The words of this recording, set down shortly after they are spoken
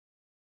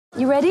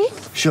You ready?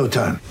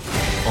 Showtime.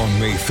 On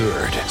May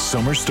 3rd,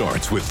 summer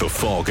starts with The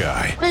Fall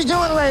Guy. Let's do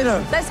it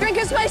later. Let's drink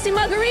a spicy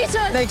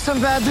margarita. Make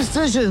some bad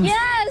decisions.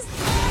 Yes!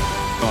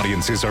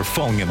 Audiences are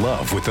falling in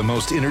love with the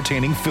most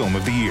entertaining film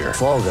of the year.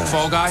 Fall Guy.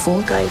 Fall Guy?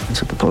 Fall guy.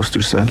 That's what the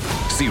poster said.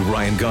 See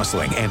Ryan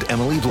Gosling and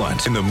Emily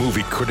Blunt in the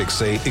movie critics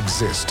say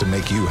exists to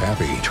make you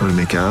happy. Trying to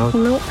make it out?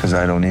 Nope. Because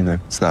I don't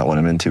either. It's not what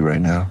I'm into right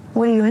now.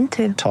 What are you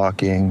into?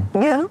 Talking.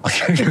 Yeah.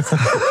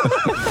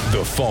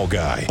 The Fall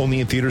Guy.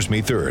 Only in theaters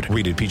May 3rd.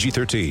 Rated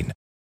PG-13.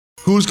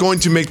 Who's going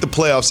to make the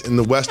playoffs in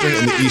the Western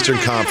and the Eastern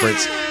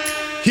Conference?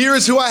 Here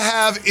is who I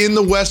have in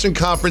the Western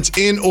Conference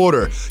in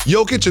order.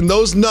 Jokic and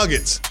those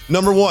Nuggets,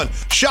 number 1.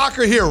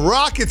 Shocker here,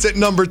 Rockets at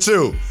number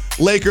 2.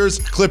 Lakers,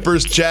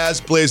 Clippers, Jazz,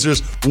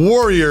 Blazers,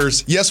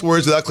 Warriors, yes,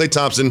 Warriors without Klay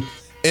Thompson,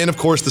 and of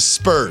course the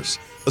Spurs.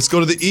 Let's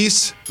go to the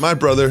East, my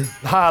brother.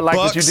 I like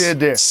Bucks, what you did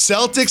there.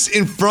 Celtics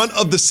in front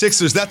of the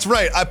Sixers. That's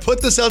right. I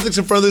put the Celtics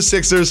in front of the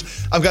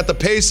Sixers. I've got the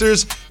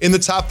Pacers in the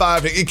top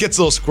 5. It gets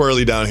a little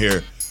squirrely down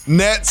here.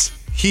 Nets,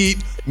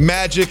 Heat,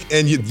 Magic,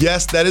 and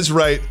yes, that is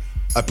right.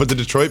 I put the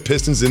Detroit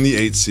Pistons in the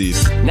 8th seed.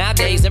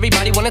 Nowadays,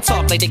 everybody wanna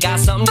talk like they got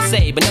something to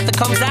say, but nothing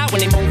comes out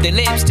when they move their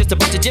lips. Just a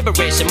bunch of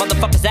gibberish, and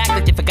motherfuckers act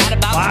like they forgot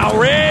about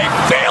Lowry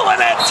feeling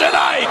it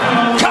tonight.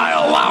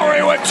 Kyle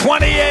Lowry with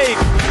 28.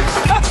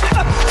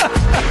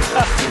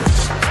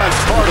 As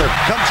Carter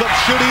comes up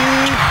shooting.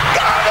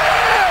 Got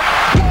it!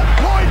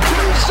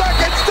 1.2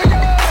 seconds to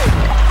go.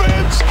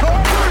 Vince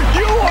Carter,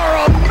 you are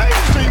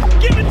amazing.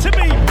 Give it to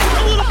me,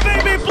 a little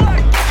baby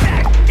black.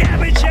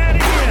 Gabbage out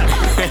of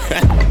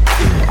here.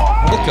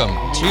 Welcome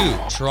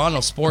to Toronto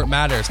Sport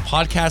Matters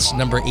podcast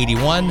number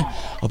 81.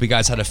 Hope you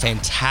guys had a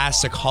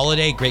fantastic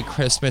holiday, great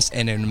Christmas,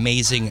 and an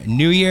amazing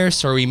New Year.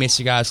 Sorry we missed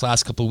you guys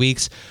last couple of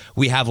weeks.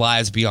 We have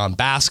lives beyond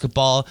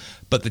basketball,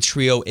 but the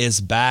trio is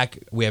back.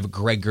 We have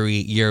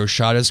Gregory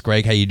Yeroshatis.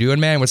 Greg, how you doing,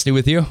 man? What's new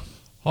with you?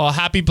 Well,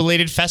 happy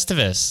belated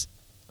Festivus.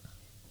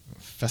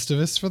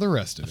 Festivus for the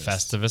rest of us.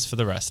 Festivus for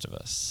the rest of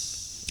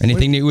us.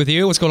 Anything new with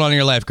you? What's going on in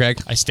your life,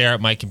 Greg? I stare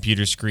at my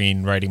computer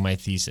screen writing my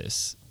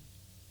thesis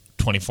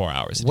 24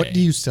 hours a day. What do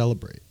you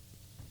celebrate?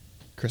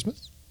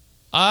 Christmas?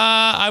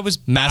 I was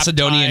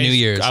Macedonian baptized- New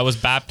Year's. I was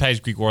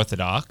baptized Greek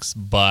Orthodox,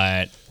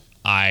 but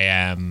I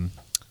am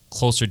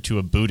closer to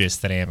a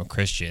Buddhist than I am a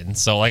Christian.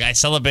 So like I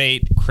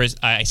celebrate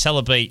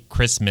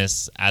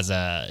Christmas as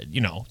a,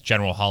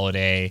 general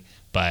holiday,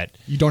 but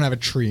You don't have a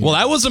tree. Well,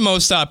 that was the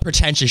most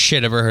pretentious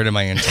shit I've ever heard in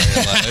my entire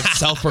life.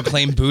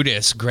 Self-proclaimed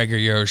Buddhist,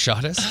 Gregory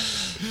Yeroshatis.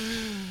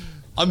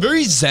 I'm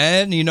very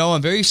zen,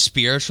 I'm very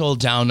spiritual,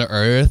 down to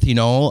earth,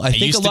 I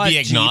think used a to lot be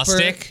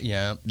agnostic. deeper.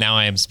 Yeah. Now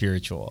I am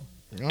spiritual.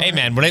 All Hey right.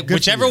 man, Good for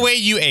whichever you.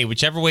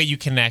 way you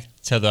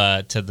connect to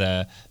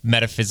the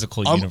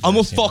metaphysical universe. I'm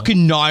a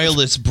fucking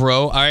nihilist,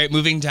 bro. All right,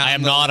 moving down. I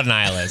am not a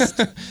nihilist.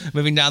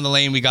 Moving down the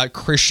lane, we got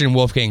Christian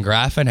Wolfgang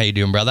Graffin. How you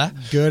doing, brother?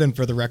 Good, and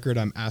for the record,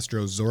 I'm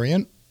Astro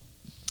Zorian.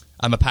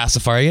 I'm a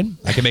pacifarian.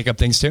 I can make up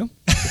things too.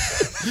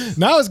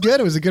 No, it was good.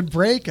 It was a good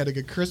break. Had a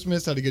good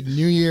Christmas. Had a good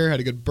New Year. Had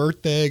a good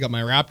birthday. Got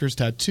my Raptors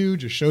tattoo.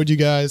 Just showed you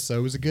guys. So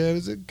it was a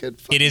good.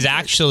 It is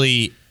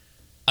actually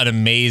an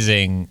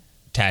amazing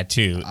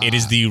tattoo. It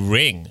is the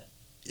ring.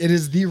 It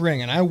is the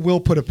ring, and I will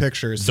put a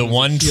picture. The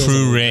one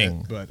true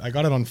ring. But I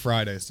got it on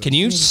Friday. So Can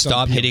you it's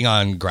stop done. hitting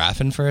on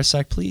Graffin for a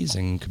sec, please?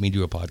 And can we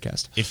do a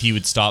podcast? If he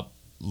would stop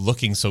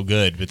looking so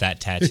good with that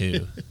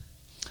tattoo.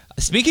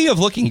 Speaking of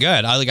looking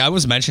good, I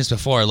was mentioning this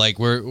before. Like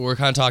we're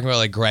kind of talking about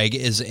like Greg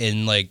is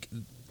in like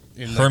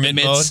in Hermit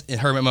mode? in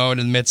hermit mode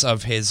in the midst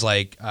of his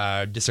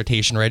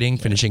dissertation writing,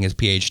 finishing his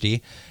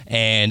PhD.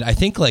 And I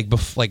think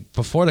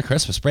before the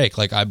Christmas break,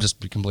 I'm just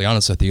be completely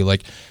honest with you,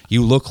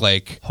 you look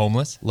like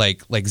Homeless? like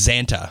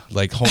Xanta,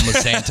 like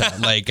homeless Santa,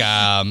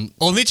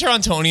 Only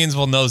Torontonians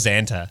will know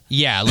Xanta.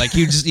 yeah,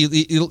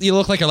 you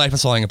look like your life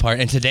is falling apart.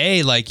 And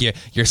today,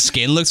 your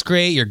skin looks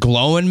great, you're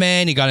glowing,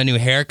 man. You got a new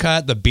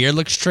haircut, the beard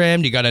looks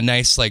trimmed, you got a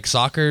nice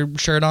soccer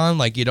shirt on.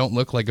 You don't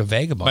look like a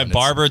vagabond. My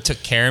barber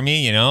took care of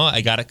me,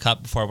 I got a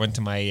cut before I went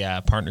to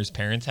my partner's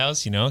parents'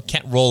 house,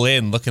 Can't roll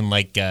in looking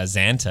like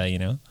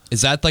Xanta,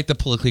 Is that the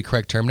politically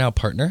correct term now?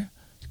 Partner?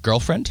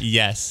 Girlfriend?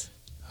 Yes.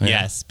 Yeah.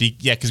 Yes.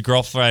 Because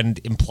girlfriend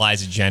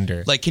implies a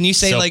gender. Can you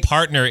say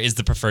partner is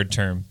the preferred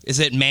term. Is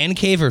it man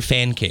cave or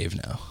fan cave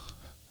now?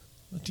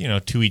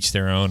 To each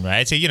their own,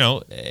 right? So,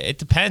 it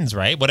depends,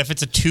 right? What if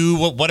it's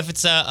what if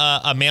it's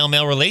a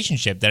male-male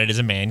relationship? Then it is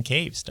a man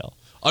cave still.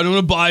 I don't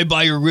abide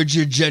by your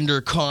rigid gender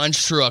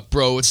construct,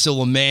 bro. It's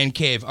still a man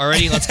cave.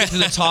 Alrighty, let's get to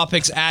the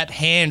topics at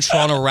hand.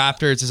 Toronto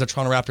Raptors is a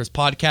Toronto Raptors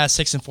podcast,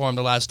 6-4 in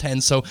the last 10.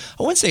 So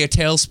I wouldn't say a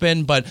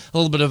tailspin, but a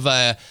little bit of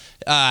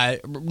a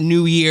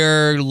new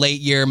year,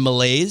 late year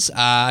malaise.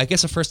 I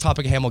guess the first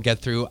topic at hand we'll get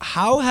through.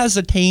 How has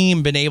the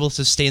team been able to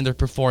sustain their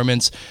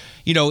performance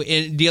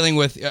in dealing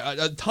with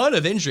a ton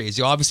of injuries.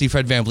 Obviously,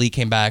 Fred VanVleet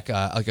came back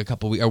like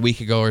a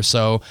week ago or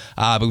so,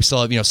 but we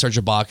still have, Serge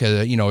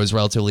Ibaka, is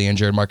relatively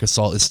injured. Marcus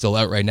Gasol is still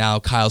out right now.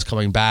 Kyle's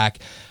coming back,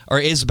 or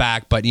is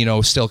back, but,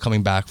 still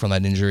coming back from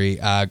that injury.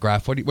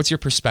 Graf, what's your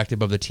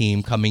perspective of the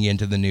team coming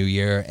into the new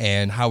year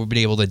and how we've been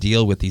able to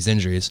deal with these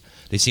injuries?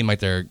 They seem like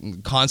they're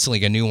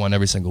constantly a new one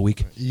every single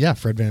week. Yeah,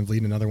 Fred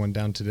VanVleet, another one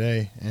down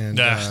today. And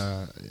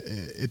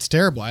it's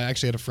terrible. I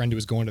actually had a friend who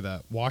was going to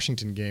that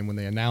Washington game when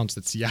they announced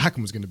that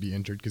Siakam was going to be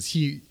injured because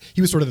he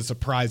was sort of the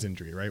surprise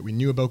injury, right? We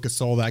knew about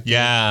Gasol that game.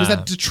 Yeah. It was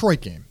that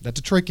Detroit game. That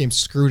Detroit game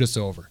screwed us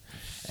over.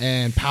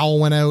 And Powell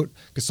went out,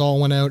 Gasol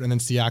went out, and then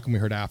Siakam we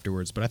heard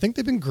afterwards. But I think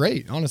they've been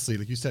great, honestly.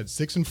 Like you said,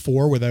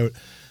 6-4 without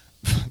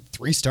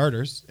 3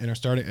 starters in our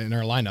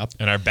lineup.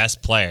 And our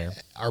best player.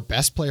 Our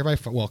best player by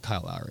far,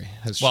 Kyle Lowry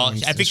has I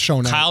think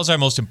shown Kyle's out. our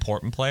most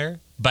important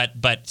player,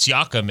 but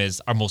Siakam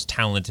is our most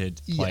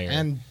talented player. Yeah,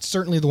 and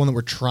certainly the one that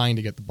we're trying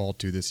to get the ball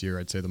to this year,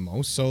 I'd say the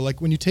most. So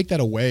like when you take that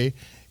away,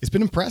 it's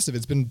been impressive.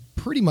 It's been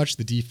pretty much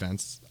the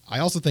defense. I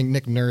also think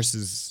Nick Nurse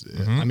is,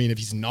 if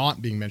he's not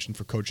being mentioned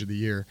for Coach of the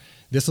Year,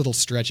 this little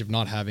stretch of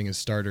not having his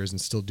starters and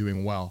still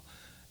doing well,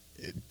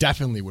 it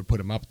definitely would put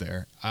him up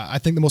there. I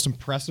think the most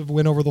impressive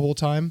win over the whole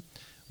time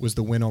was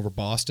the win over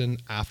Boston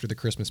after the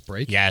Christmas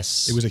break.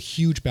 Yes. It was a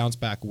huge bounce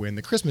back win.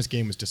 The Christmas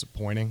game was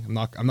disappointing. I'm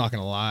not going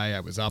to lie.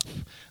 I was up.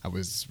 I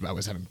was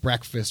having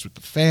breakfast with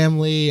the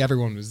family.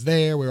 Everyone was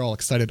there. We were all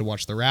excited to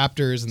watch the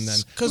Raptors, and then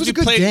it was a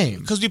good game.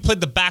 Because we played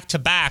the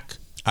back-to-back.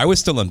 I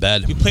was still in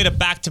bed. We played a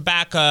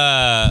back-to-back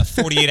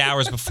 48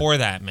 hours before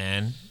that,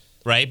 man.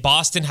 Right?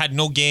 Boston had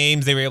no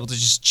games. They were able to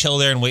just chill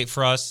there and wait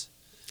for us.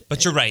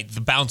 But you're right, the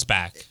bounce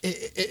back.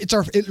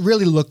 It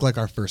really looked like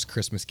our first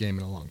Christmas game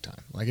in a long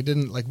time. Like it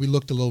didn't. Like we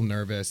looked a little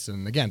nervous,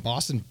 and again,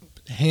 Boston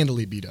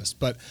handily beat us.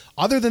 But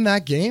other than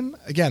that game,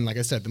 again, like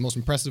I said, the most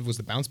impressive was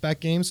the bounce back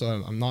game. So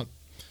I'm not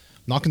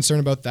concerned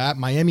about that.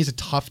 Miami's a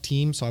tough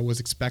team, so I was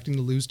expecting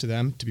to lose to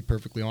them. To be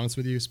perfectly honest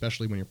with you,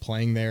 especially when you're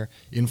playing there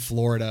in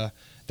Florida.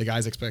 The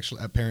guys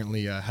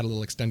apparently had a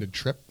little extended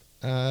trip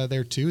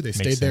there too. They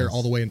stayed there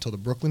all the way until the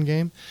Brooklyn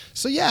game.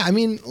 So yeah, I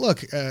mean,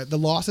 look, the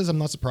losses I'm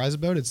not surprised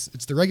about. It's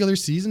the regular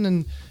season,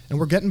 and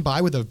we're getting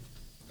by with a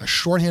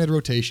shorthanded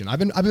rotation. I've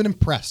been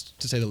impressed,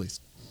 to say the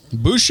least.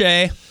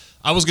 Boucher.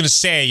 I was going to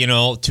say,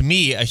 to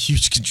me, a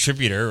huge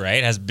contributor,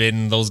 right, has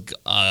been those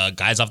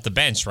guys off the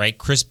bench, right?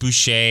 Chris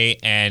Boucher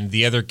and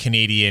the other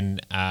Canadian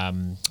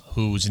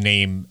whose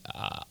name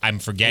I'm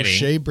forgetting.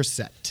 O'Shea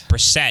Brissett.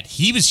 Brissett.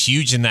 He was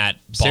huge in that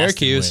Boston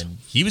Syracuse win.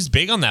 He was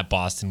big on that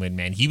Boston win,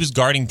 man. He was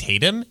guarding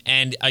Tatum.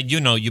 And,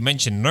 you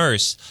mentioned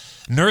Nurse.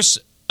 Nurse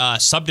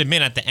subbed him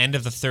in at the end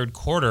of the third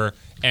quarter,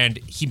 and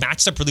he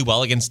matched up really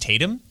well against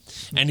Tatum.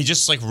 And he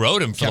just,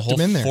 rode him for the whole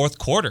fourth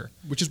quarter.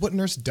 Which is what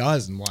Nurse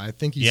does, and why I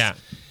think he's... Yeah.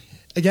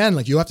 Again,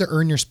 you have to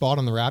earn your spot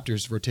on the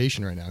Raptors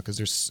rotation right now because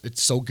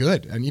it's so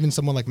good. And even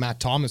someone like Matt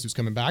Thomas, who's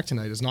coming back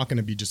tonight, is not going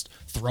to be just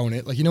throwing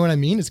it. You know what I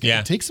mean? It's going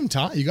to take some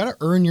time. You got to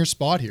earn your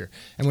spot here.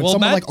 And when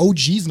someone like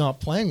OG's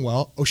not playing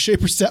well, O'Shea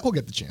Brissett will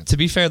get the chance. To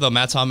be fair, though,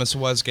 Matt Thomas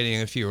was getting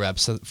a few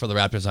reps for the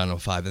Raptors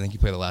 905. I think he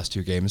played the last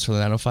 2 games for the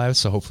 905,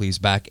 so hopefully he's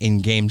back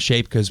in game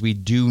shape because we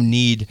do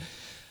need...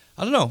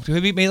 I don't know. Do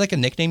we made a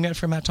nickname yet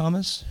for Matt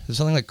Thomas? Is there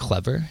something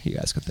clever you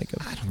guys could think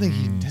of? I don't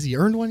think has he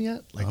earned one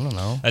yet? I don't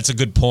know. That's a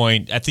good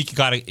point. I think you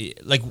got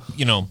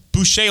to,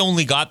 Boucher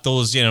only got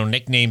those,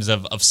 nicknames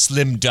of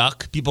Slim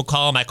Duck. People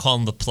call him. I call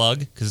him the Plug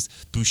because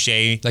Boucher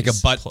a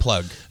butt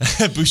plug.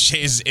 Boucher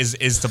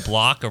is the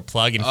block or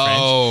plug in French.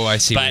 Oh, I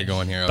see where you're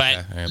going here.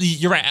 Okay. But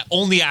you're right.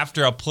 Only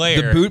after a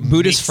player. The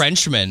Buddhist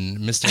Frenchman,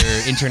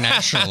 Mr.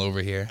 International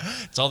over here.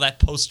 It's all that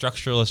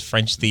post-structuralist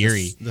French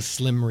theory. The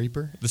Slim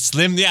Reaper. The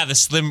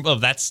Slim. Oh,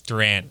 that's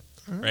Durant,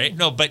 right?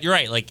 No, but you're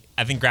right.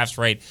 I think Graf's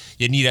right.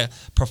 You need a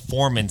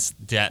performance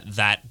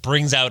that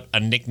brings out a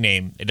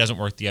nickname. It doesn't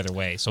work the other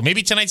way. So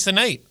maybe tonight's the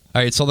night.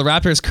 All right, so the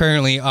Raptors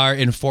currently are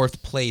in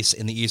 4th place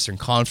in the Eastern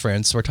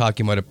Conference. We're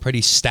talking about a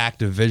pretty stacked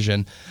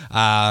division.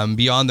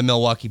 Beyond the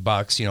Milwaukee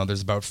Bucks,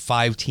 there's about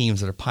 5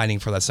 teams that are pining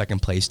for that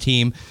second place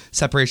team.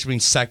 Separation between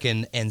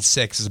 2nd and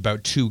 6th is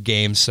about 2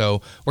 games.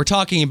 So we're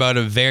talking about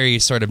a very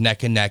sort of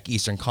neck and neck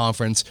Eastern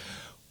Conference.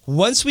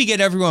 Once we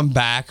get everyone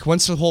back,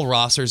 once the whole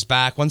roster's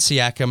back, once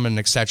Siakam and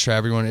etc.,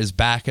 everyone is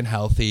back and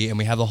healthy, and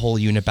we have the whole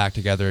unit back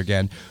together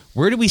again,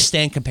 where do we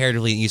stand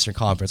comparatively in the Eastern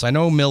Conference? I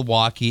know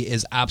Milwaukee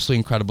is absolutely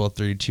incredible at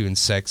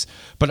 32-6,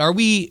 but are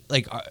we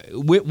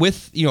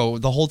with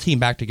the whole team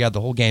back together,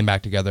 the whole game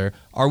back together?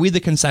 Are we the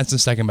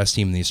consensus second best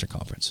team in the Eastern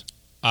Conference?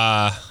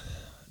 Are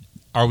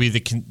we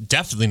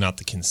definitely not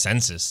the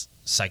consensus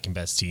second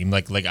best team?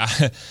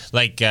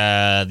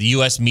 The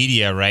U.S.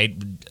 media,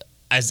 right?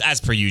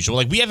 As per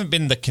usual, we haven't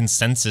been the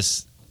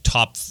consensus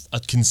top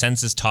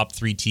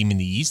 3 team in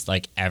the East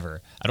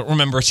ever. I don't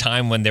remember a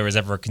time when there was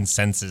ever a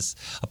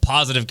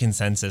positive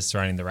consensus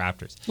surrounding the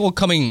Raptors. Well,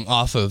 coming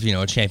off of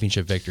a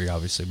championship victory,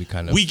 obviously we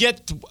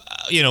get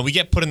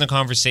put in the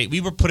conversation.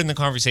 We were put in the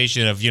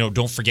conversation of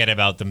don't forget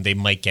about them. They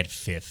might get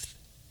 5th.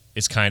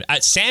 It's kind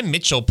of Sam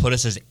Mitchell put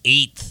us as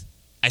 8th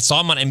I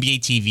saw him on NBA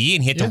TV,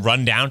 and he had to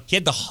run down. He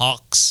had the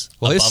Hawks.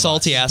 Well, his above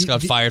salty us. ass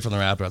got fired from the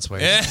Raptors. That's why.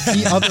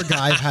 The other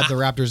guy had the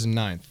Raptors in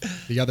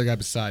 9th. The other guy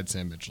besides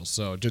Sam Mitchell.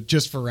 So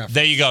just for reference.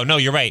 There you go. No,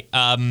 you're right.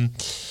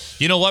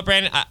 You know what,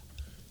 Brandon?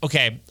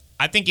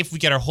 I think if we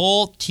get our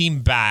whole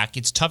team back,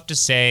 it's tough to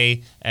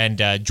say.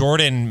 And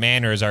Jordan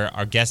Manners,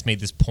 our guest, made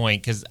this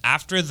point because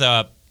after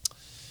the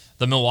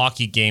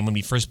Milwaukee game when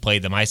we first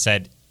played them, I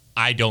said,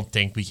 I don't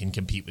think we can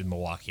compete with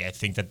Milwaukee. I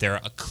think that they're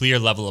a clear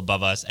level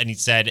above us. And he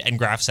said, and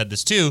Graf said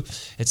this too,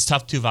 it's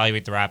tough to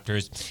evaluate the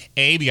Raptors.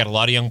 A, we got a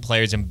lot of young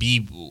players, and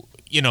B,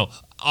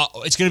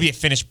 it's going to be a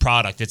finished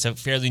product. It's a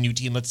fairly new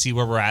team. Let's see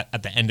where we're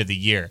at the end of the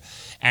year.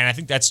 And I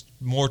think that's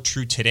more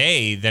true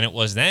today than it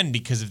was then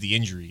because of the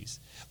injuries,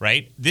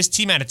 right? This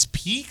team at its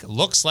peak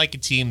looks like a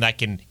team that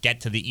can get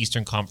to the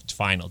Eastern Conference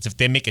Finals. If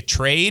they make a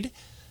trade,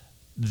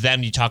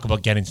 then you talk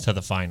about getting to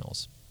the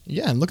finals.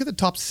 Yeah, and look at the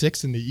top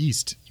 6 in the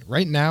East.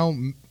 Right now,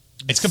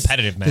 it's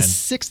competitive, man. The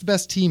 6th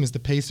best team is the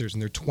Pacers,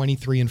 and they're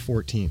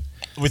 23-14.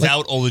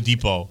 Without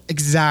Oladipo.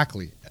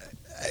 Exactly.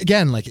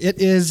 Again,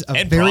 it is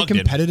a very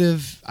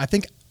competitive. I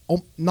think I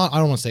don't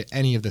want to say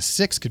any of the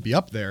 6 could be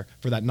up there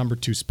for that number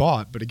 2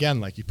 spot, but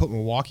again, you put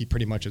Milwaukee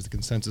pretty much as the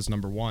consensus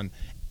number 1.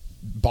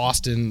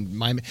 Boston,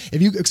 Miami.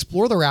 If you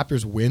explore the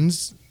Raptors'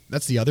 wins,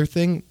 that's the other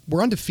thing.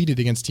 We're undefeated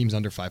against teams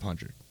under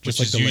 500. Which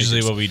is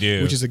usually what we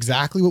do. Which is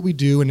exactly what we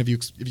do. And if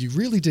you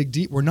really dig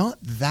deep, we're not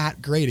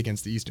that great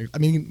against the Eastern. I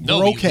mean, no,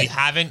 we're okay.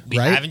 We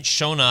haven't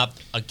shown up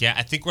again.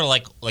 I think we're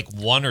like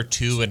 1 or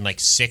 2 and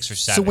 6 or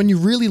 7. So when you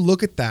really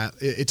look at that,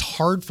 it's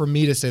hard for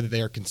me to say that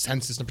they are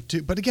consensus number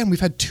 2. But again, we've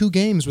had 2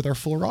 games with our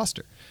full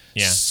roster.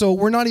 Yeah. So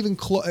we're not even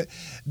close.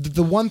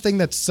 The one thing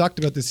that sucked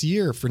about this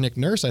year for Nick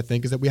Nurse, I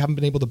think, is that we haven't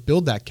been able to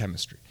build that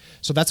chemistry.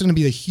 So that's going to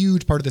be a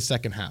huge part of the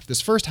second half.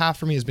 This first half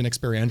for me has been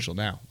experiential,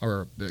 yeah.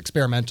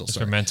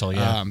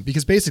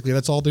 Because basically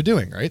that's all they're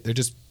doing, right? They're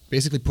just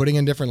basically putting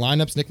in different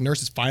lineups. Nick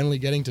Nurse is finally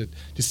getting to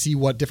see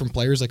what different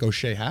players like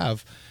O'Shea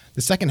have.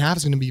 The second half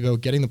is going to be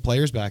about getting the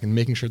players back and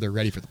making sure they're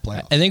ready for the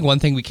playoffs. I think one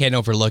thing we can't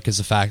overlook is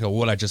the fact of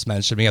what I just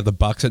mentioned. We have the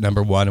Bucks at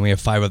number 1, and we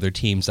have 5 other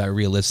teams that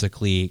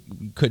realistically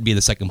could be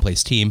the second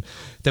place team.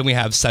 Then we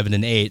have 7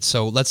 and 8.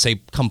 So let's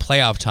say come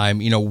playoff time,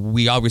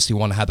 we obviously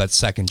want to have that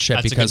second chip.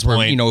 That's because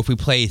we're, if we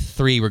play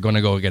 3, we're going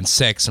to go against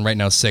 6, and right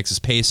now 6 is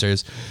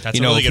Pacers. That's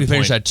a really if good we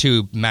finish point. at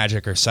 2,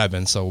 Magic or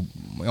 7. So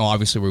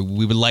obviously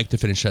we would like to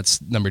finish at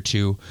number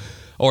 2.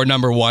 Or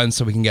number 1,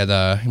 so we can get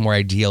a more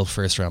ideal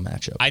first round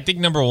matchup. I think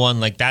number 1,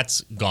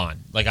 that's gone.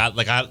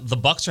 The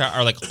Bucks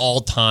are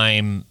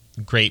all-time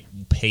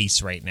great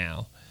pace right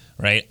now,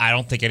 right? I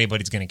don't think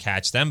anybody's going to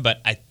catch them,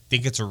 but I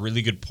think it's a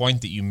really good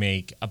point that you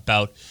make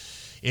about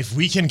if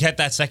we can get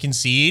that second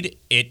seed,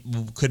 it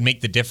could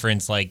make the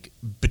difference,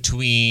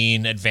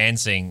 between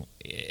advancing,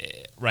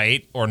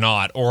 right, or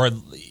not, or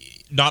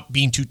not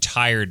being too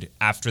tired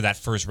after that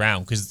first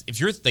round. Because if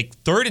you're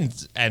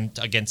 3rd and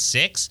against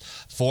 6,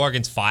 4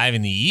 against 5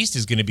 in the East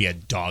is going to be a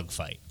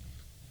dogfight.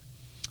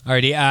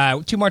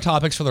 Alrighty, 2 more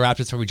topics for the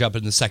Raptors before we jump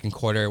into the second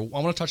quarter. I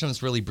want to touch on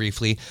this really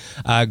briefly.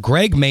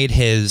 Greg made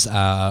his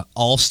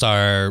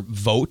All-Star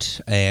vote,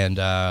 and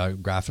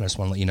Graf, and I just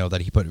want to let you know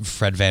that he put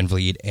Fred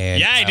VanVleet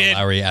and Kyle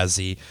Lowry as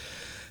the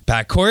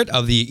backcourt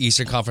of the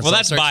Eastern Conference. Well,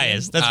 that's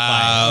biased. That's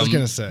biased. I was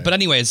going to say. But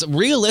anyways,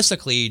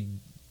 realistically,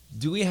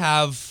 do we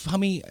have how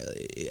many?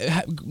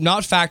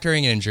 Not factoring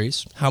in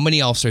injuries, how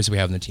many All-Stars do we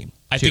have in the team?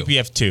 I think we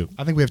have 2.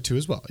 I think we have 2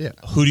 as well. Yeah.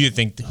 Who do you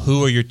think?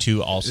 Who are your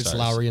 2 All-Stars? It's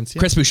Lowry and Siakam.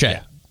 Chris Boucher.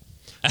 Yeah.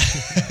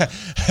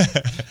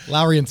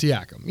 Lowry and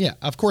Siakam. Yeah,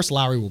 of course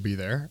Lowry will be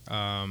there.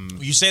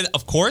 You say that,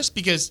 of course,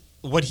 because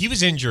when he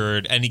was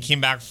injured and he came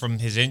back from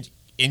his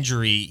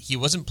injury, he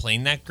wasn't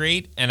playing that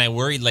great, and I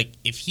worry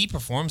if he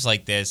performs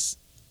like this,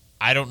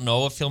 I don't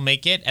know if he'll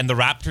make it. And the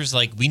Raptors,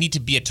 we need to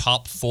be a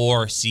top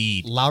 4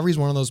 seed. Lowry's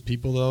one of those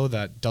people, though,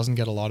 that doesn't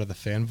get a lot of the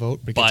fan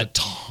vote, but gets a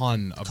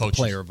ton of the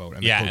player vote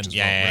and the coaches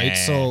vote, right? Yeah.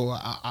 So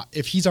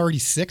if he's already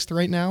 6th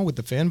right now with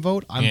the fan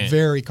vote, I'm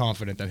very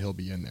confident that he'll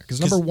be in there. Because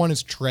number 1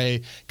 is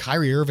Trey.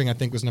 Kyrie Irving, I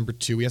think, was number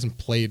 2. He hasn't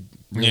played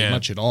really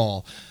much at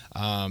all.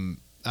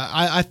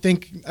 I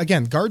think,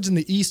 again, guards in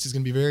the East is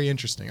going to be very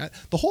interesting.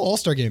 The whole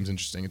All-Star game is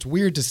interesting. It's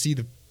weird to see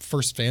the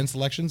first fan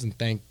selections, and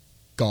thank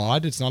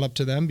God it's not up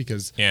to them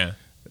because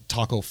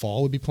Taco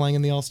Fall would be playing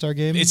in the All-Star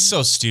game. It's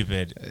so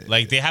stupid.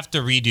 They have to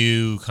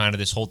redo kind of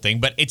this whole thing,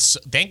 but it's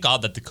thank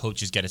God that the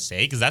coaches get a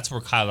say because that's where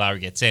Kyle Lowry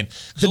gets in.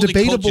 The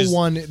debatable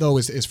one though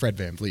is Fred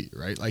VanVleet,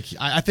 right?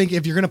 I think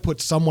if you're going to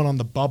put someone on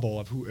the bubble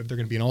of if they're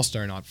going to be an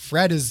All-Star or not,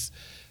 Fred's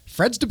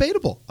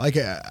debatable.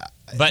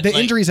 But the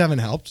injuries haven't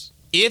helped.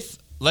 If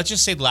let's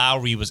just say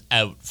Lowry was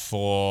out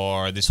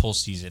for this whole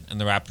season and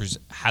the Raptors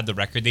had the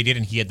record they did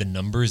and he had the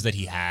numbers that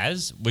he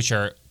has, which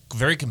are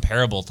very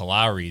comparable to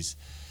Lowry's.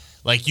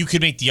 You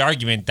could make the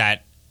argument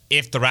that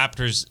if the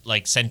Raptors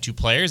send 2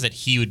 players, that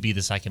he would be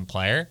the second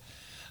player.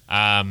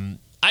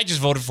 I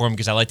just voted for him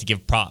because I like to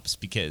give props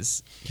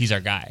because he's our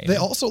guy. They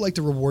also like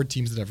to reward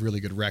teams that have really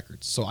good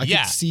records. So I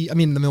could see. I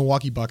mean, the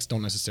Milwaukee Bucks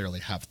don't necessarily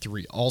have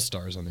 3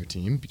 All-Stars on their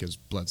team because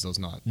Bledsoe's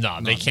not.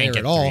 They can't get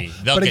at all. 3.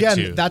 They'll but get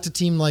again, 2. that's a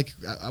team like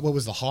what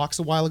was the Hawks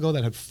a while ago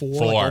that had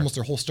 4. Like almost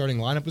their whole starting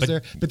lineup was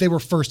there, but they were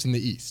first in the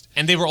East.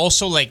 And they were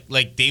also like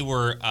they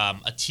were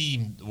a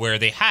team where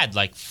they had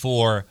like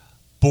 4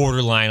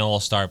 borderline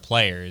All-Star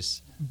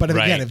players. But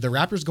again, if the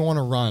Raptors go on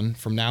a run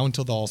from now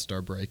until the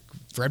All-Star break,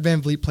 Fred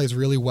VanVleet plays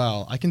really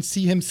well. I can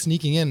see him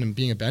sneaking in and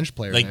being a bench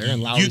player like, there.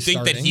 And Lowry you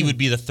think that starting he would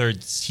be the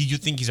third? You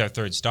think he's our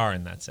third star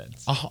in that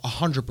sense?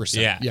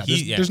 100%. Yeah,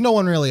 There's no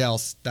one really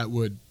else that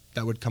would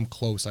come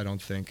close. I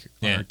don't think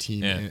on our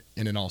team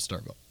in an All-Star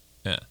vote.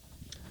 Yeah.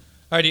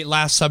 Alrighty,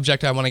 last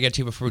subject I want to get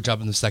to before we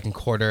jump in the second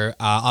quarter.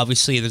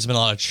 Obviously, there's been a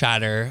lot of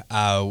chatter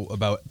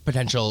about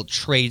potential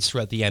trades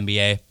throughout the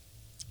NBA.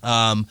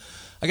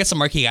 I guess some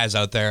marquee guys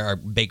out there are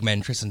big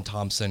men Tristan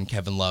Thompson,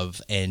 Kevin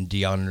Love, and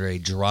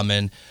DeAndre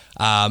Drummond.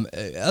 Are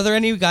there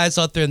any guys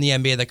out there in the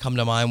NBA that come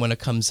to mind when it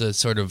comes to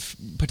sort of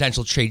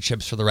potential trade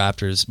chips for the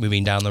Raptors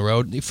moving down the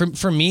road?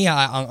 For me,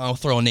 I'll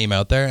throw a name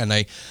out there, and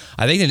I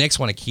think the Knicks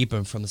want to keep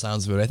him from the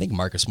sounds of it. I think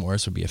Marcus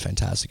Morris would be a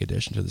fantastic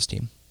addition to this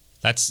team.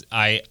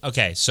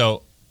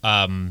 So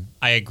I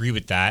agree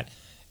with that,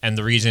 and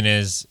the reason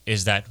is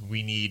that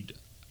we need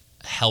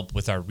help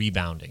with our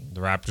rebounding.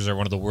 The Raptors are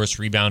one of the worst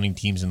rebounding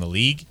teams in the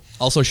league.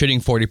 Also shooting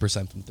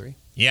 40% from 3.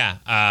 Yeah,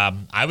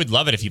 I would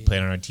love it if he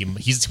played on our team.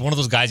 He's one of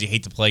those guys you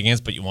hate to play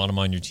against, but you want him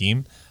on your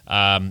team.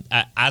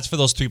 As for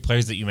those 3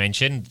 players that you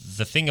mentioned,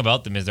 the thing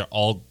about them is they're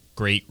all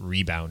great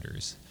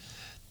rebounders.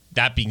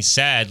 That being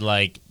said,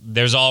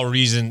 there's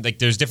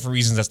different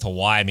reasons as to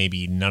why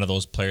maybe none of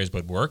those players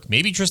would work.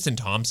 Maybe Tristan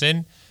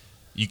Thompson,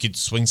 you could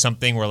swing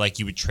something where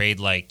you would trade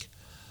a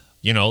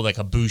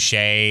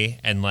Boucher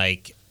and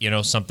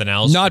something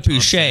else. Not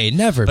Boucher,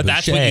 never. But Boucher.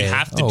 That's what you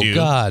have to do,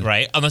 God.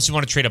 right? Unless you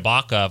want to trade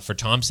Ibaka for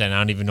Thompson, I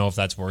don't even know if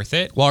that's worth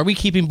it. Well, are we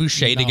keeping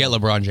Boucher to get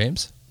LeBron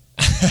James?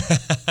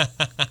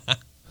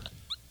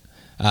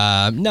 No,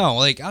 I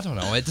don't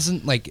know. It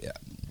doesn't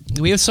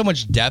we have so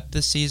much depth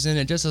this season.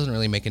 It just doesn't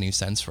really make any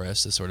sense for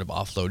us to sort of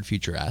offload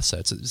future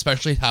assets,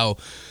 especially how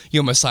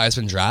Masai's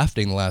been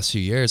drafting the last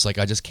few years.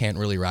 I just can't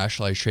really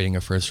rationalize trading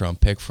a first-round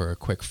pick for a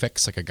quick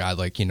fix, like a guy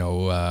like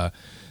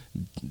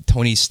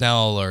Tony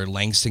Snell or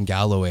Langston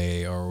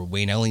Galloway or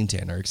Wayne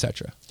Ellington or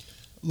etc.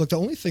 Look, the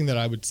only thing that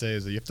I would say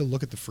is that you have to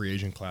look at the free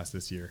agent class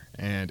this year,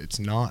 and it's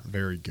not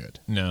very good.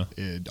 No.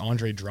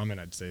 Andre Drummond,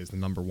 I'd say, is the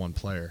number 1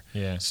 player.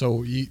 Yeah.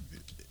 So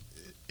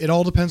it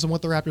all depends on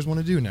what the Raptors want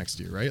to do next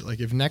year, right?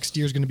 If next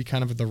year is going to be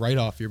kind of the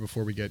write-off year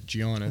before we get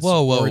Giannis,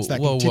 or it's that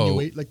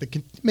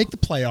make the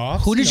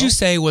playoffs. Who did you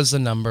say was the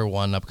number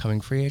 1 upcoming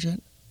free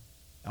agent?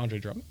 Andre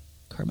Drummond?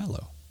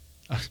 Carmelo.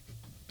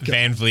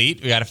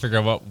 VanVleet. We got to figure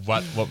out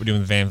what we're doing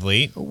with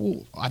VanVleet.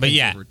 Well,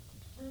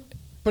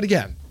 but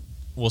again,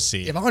 we'll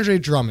see. If Andre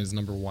Drummond is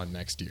number 1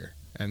 next year,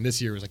 and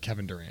this year was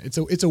Kevin Durant,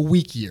 it's a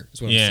weak year.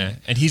 Is what I'm saying.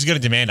 And he's going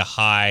to demand a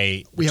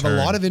high. We return. have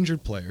a lot of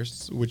injured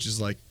players, which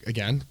is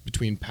again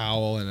between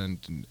Powell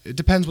and it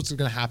depends what's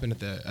going to happen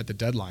at the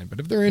deadline. But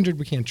if they're injured,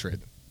 we can't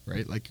trade them,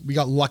 right? We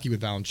got lucky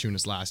with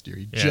Valanciunas last year.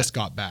 He just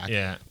got back.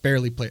 Yeah.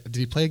 Barely played. Did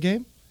he play a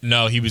game?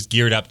 No, he was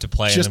geared up to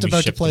play. Just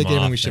about to play a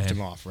game, and we shipped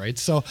him off, right?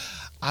 So,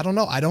 I don't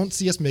know. I don't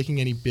see us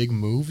making any big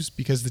moves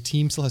because the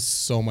team still has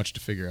so much to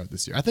figure out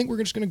this year. I think we're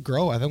just going to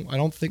grow. I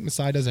don't think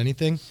Masai does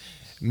anything.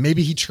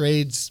 Maybe he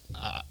trades,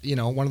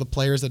 one of the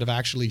players that have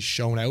actually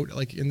shown out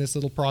in this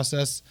little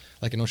process,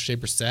 like an O'Shea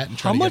Brissett, and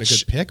try to get a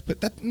good pick.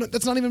 But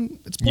that's not even.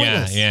 It's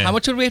pointless. Yeah. How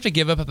much would we have to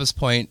give up at this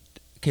point?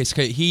 Okay,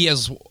 so he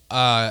has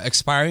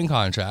expiring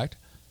contract.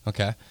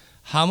 Okay,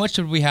 how much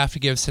would we have to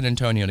give San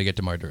Antonio to get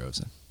DeMar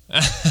DeRozan?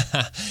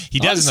 He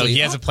doesn't though. He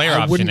has a player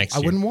option next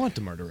year. I wouldn't want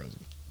DeMar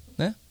DeRozan.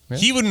 Yeah,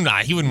 really? He wouldn't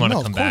want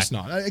to come back. Of course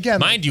not. Again,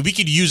 mind you, we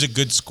could use a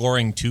good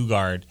scoring 2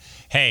 guard.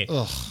 Hey,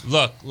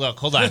 look,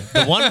 hold on.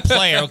 The one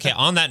player. Okay,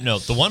 on that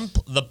note,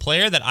 the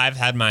player that I've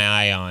had my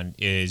eye on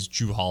is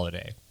Jrue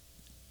Holiday.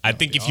 I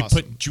think if you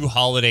put Jrue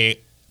Holiday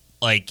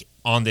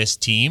on this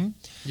team,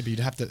 but you'd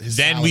have to.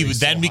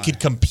 We could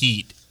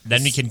compete.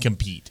 Then we can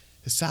compete.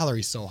 His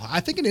salary's so high. I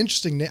think an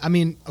interesting name. I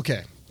mean,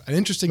 okay. An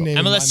interesting name.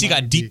 MLS, you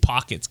got deep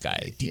pockets,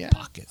 guy. Deep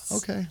pockets.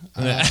 Okay.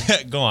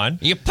 Go on.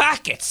 Your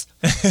pockets.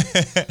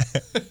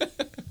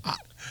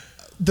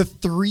 The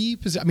 3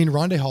 positions. I mean,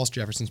 Rondé Hollis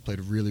Jefferson's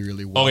played really,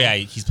 really well. Oh yeah,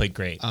 he's played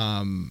great.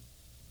 OG's.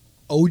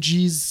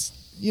 OG's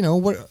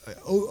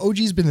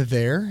been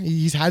there.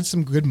 He's had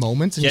some good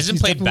moments. And he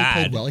hasn't played bad.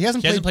 Played well. He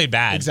hasn't played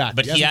bad.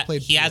 Exactly. But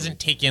he hasn't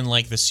taken the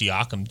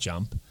Siakam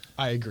jump.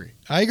 I agree.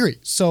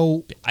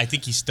 So I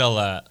think he's still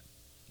a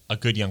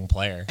good young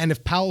player. And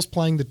if Powell's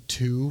playing the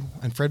 2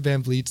 and Fred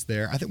VanVleet's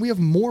there, I think we have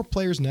more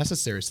players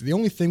necessary. So the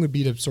only thing would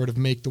be to sort of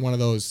make one of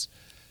those,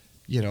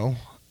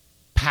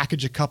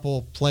 package a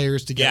couple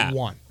players to get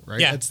 1,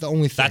 right? Yeah. That's the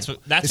only thing.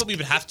 That's what we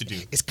would have to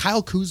do. Is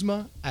Kyle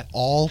Kuzma at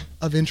all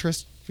of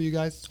interest for you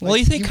guys? Well,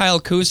 you think Kyle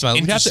Kuzma?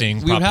 We would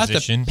have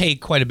to pay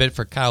quite a bit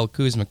for Kyle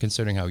Kuzma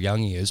considering how young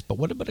he is. But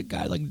what about a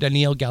guy like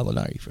Daniil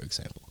Gallinari, for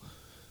example?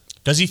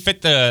 Does he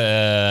fit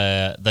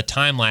the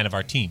timeline of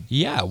our team?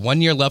 Yeah,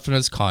 1 year left on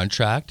his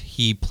contract.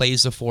 He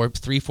plays the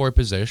 3-4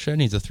 position.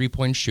 He's a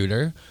 3-point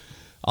shooter.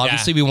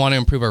 Obviously, we want to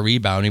improve our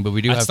rebounding, but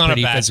we do have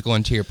pretty physical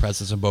interior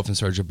presence in both in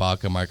Serge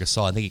Ibaka and Marc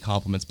Gasol. I think he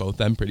complements both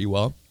them pretty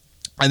well.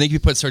 I think if you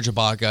put Serge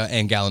Ibaka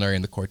and Gallinari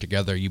in the court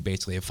together, you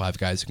basically have 5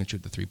 guys who can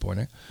shoot the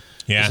 3-pointer.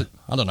 Yeah,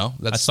 I don't know.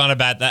 That's not a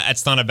bad.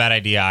 That's not a bad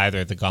idea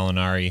either. The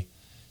Gallinari,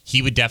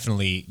 he would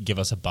definitely give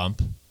us a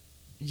bump.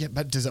 Yeah,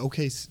 but does it's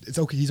okay?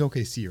 He's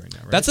OKC right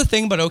now, right? That's the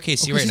thing about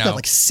OKC right now. He's got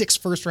like 6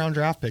 first-round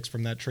draft picks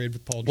from that trade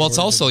with Paul George. Well, it's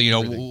also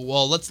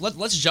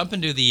let's jump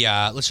into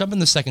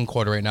the second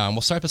quarter right now, and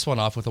we'll start this one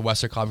off with a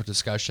Western Conference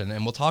discussion,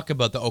 and we'll talk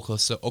about the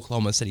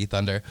Oklahoma City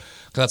Thunder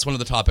because that's one of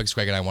the topics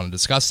Greg and I want to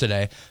discuss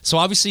today. So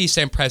obviously,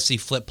 Sam Presti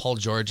flipped Paul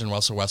George and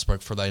Russell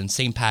Westbrook for the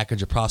insane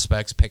package of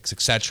prospects, picks,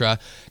 etc.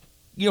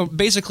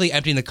 Basically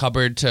emptying the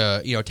cupboard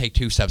to, take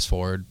 2 steps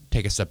forward,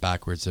 take a step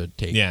backwards to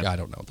take, I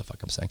don't know what the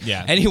fuck I'm saying.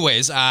 Yeah.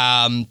 Anyways,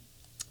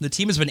 the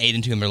team has been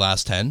 8-2 in their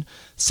last 10,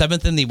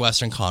 7th in the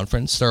Western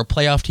Conference. They're a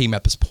playoff team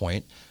at this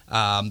point.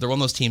 They're one of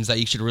those teams that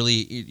you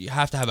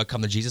have to have a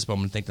come to Jesus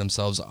moment and think to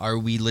themselves, are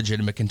we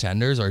legitimate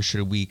contenders or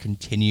should we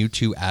continue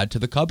to add to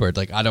the cupboard?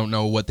 Like, I don't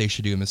know what they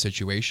should do in this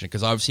situation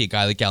because obviously a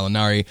guy like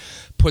Gallinari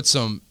puts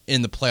them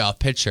in the playoff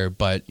picture,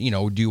 but,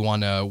 do you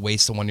want to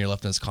waste the 1 year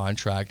left in his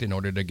contract in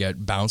order to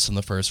get bounced in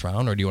the first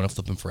round or do you want to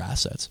flip him for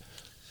assets?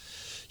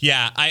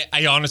 Yeah,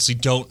 I honestly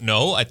don't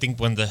know. I think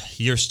when the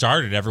year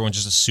started, everyone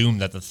just assumed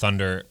that the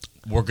Thunder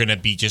were going to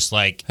be just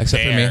like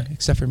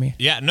Except for me.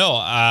 Yeah,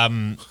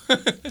 no.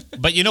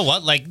 But you know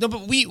what?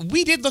 But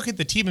we did look at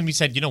the team and we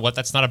said, you know what?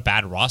 That's not a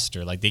bad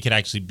roster. Like, they could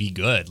actually be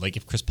good. Like,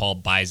 if Chris Paul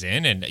buys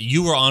in. And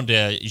you were on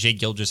to Shai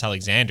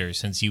Gilgeous-Alexander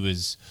since he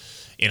was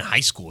in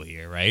high school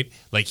here, right?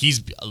 Like,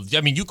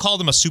 you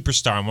called him a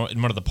superstar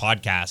in one of the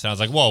podcasts. And I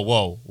was like,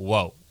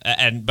 whoa.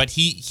 But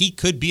he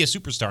could be a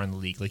superstar in the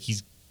league. Like,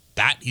 he's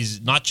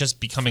not just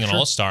becoming an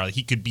all-star. Like,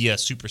 he could be a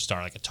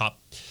superstar, like a top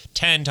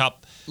 10,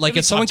 top. Like,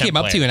 if someone came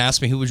up to you and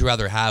asked me who would you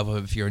rather have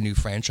if you're a new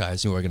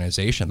franchise, new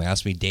organization, they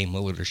asked me Dame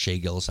Lillard or Shai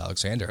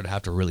Gilgeous-Alexander, I'd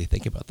have to really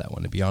think about that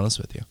one, to be honest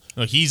with you.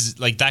 No, he's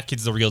like, that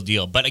kid's the real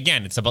deal. But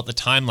again, it's about the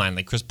timeline.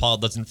 Like, Chris Paul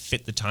doesn't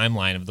fit the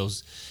timeline of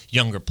those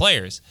younger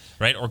players,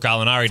 right? Or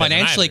Gallinari doesn't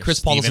financially, either.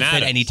 Chris Paul Steven doesn't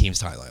fit Adams. any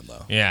team's timeline,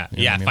 though. Yeah,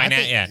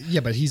 Yeah,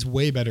 but he's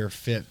way better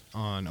fit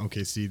on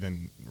OKC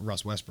than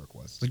Russ Westbrook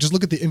was. Like, just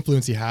look at the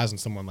influence he has on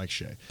someone like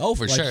Shai. Oh,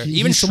 for sure.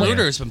 Even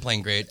Schroeder's been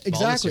playing great.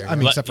 Exactly. Year,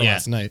 except for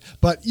last night.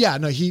 But yeah,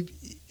 no, he's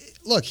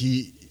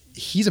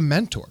a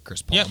mentor,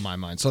 Chris Paul, in my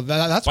mind. So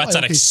that's why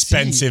an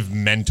expensive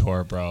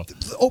mentor, bro.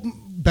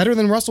 Better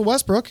than Russell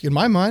Westbrook, in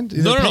my mind.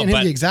 They're paying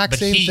him the exact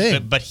same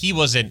thing. But he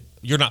wasn't.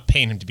 You're not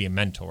paying him to be a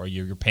mentor.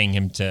 You're paying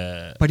him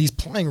to. But he's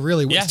playing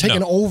really well. He's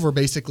taking over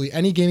basically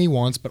any game he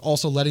wants, but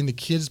also letting the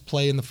kids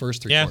play in the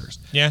first 3 quarters.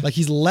 Yeah. Like,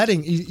 he's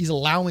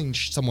allowing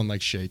someone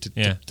like Shai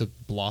to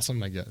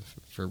blossom, I guess,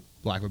 for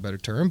lack of a better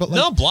term. But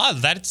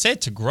that's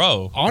it, to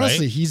grow.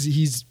 Honestly, right?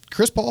 he's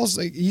Chris Paul's.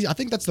 I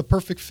think that's the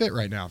perfect fit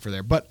right now for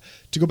there. But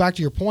to go back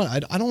to your point,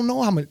 I don't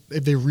know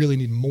if they really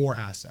need more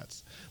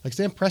assets. Like,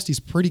 Sam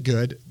Presti's pretty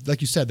good. Like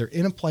you said, they're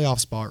in a playoff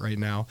spot right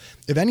now.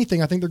 If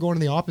anything, I think they're going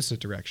in the opposite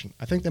direction.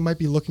 I think they might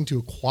be looking to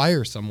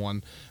acquire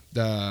someone,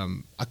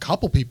 a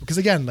couple people. Because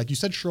again, like you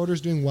said,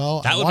 Schroeder's doing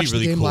well. That would be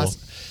really cool.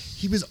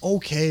 He was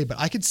okay, but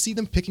I could see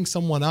them picking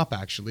someone up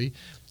actually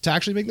to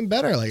actually make them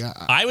better. Like,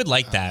 I would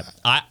like that.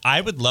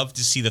 I would love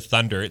to see the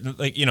Thunder.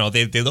 Like,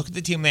 they look at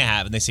the team they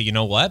have and they say, you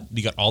know what?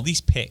 We got all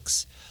these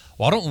picks.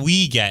 Why don't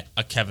we get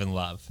a Kevin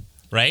Love?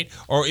 Right?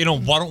 Or,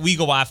 why don't we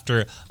go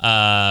after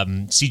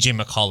CJ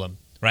McCollum,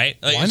 right?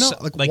 Why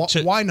not?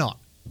 Why not?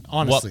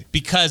 Honestly.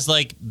 Because,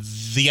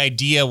 the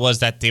idea was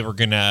that they were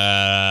going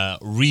to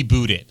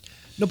reboot it.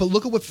 No, but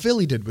look at what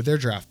Philly did with their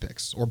draft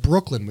picks or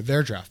Brooklyn with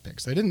their draft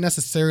picks. They didn't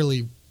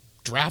necessarily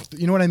draft,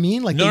 you know what I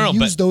mean? Like, they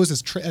used those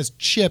as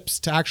chips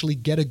to actually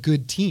get a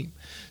good team.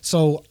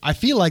 So I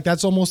feel like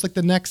that's almost like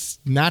the next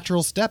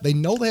natural step. They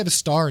know they have a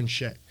star in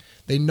Shai.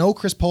 They know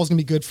Chris Paul's going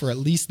to be good for at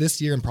least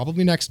this year and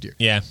probably next year.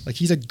 Yeah. Like,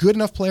 he's a good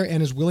enough player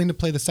and is willing to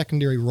play the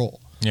secondary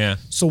role. Yeah.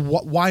 So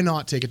why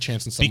not take a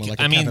chance on someone like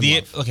a Kevin Love?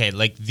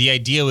 The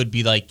idea would be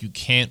you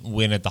can't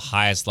win at the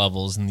highest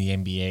levels in the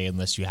NBA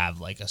unless you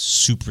have a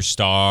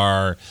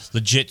superstar,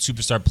 legit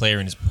superstar player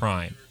in his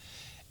prime.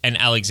 And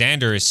Shai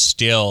Alexander is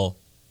still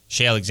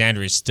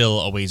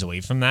a ways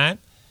away from that.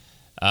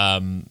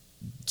 And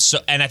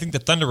I think the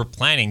Thunder were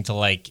planning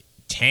to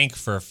tank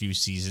for a few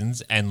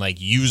seasons and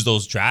use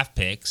those draft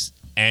picks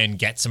and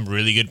get some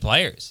really good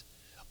players.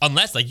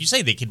 Unless, like you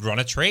say, they could run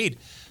a trade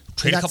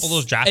a couple of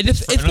those draft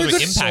picks for another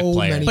impact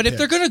player. But if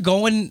they're going to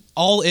go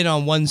all in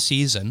on one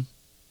season,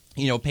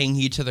 paying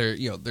heed to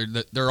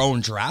their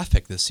own draft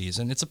pick this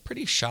season, it's a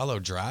pretty shallow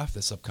draft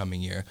this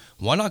upcoming year.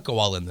 Why not go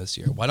all in this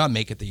year? Why not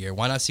make it the year?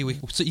 Why not see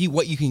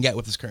what you can get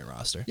with this current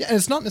roster? Yeah, and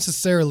it's not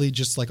necessarily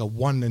just a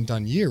one and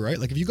done year, right?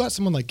 Like, if you got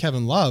someone like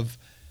Kevin Love,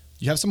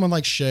 You have someone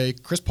like Shea.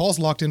 Chris Paul's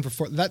locked in for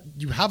 4. That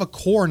you have a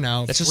core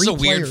now. That's just 3 a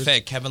weird players.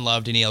 fit. Kevin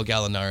Love, Daniil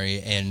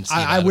Gallinari, and Steve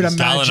I would Adams.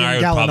 imagine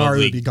Gallinari probably-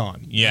 would be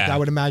gone. yeah. Like, I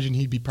would imagine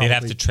he'd be probably. They'd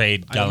have to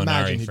trade I would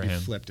imagine Gallinari he'd for be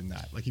him. flipped in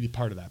that. Like he'd be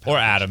part of that. Or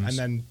package. Adams. And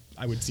then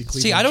I would see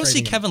Cleveland. See, I don't see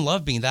trading him. Kevin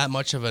Love being that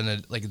much of an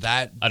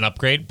An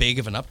upgrade? big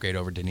of an upgrade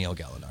over Daniil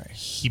Gallinari.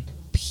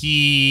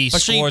 He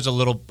Especially- scores a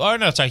little. Oh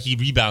no, sorry. He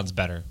rebounds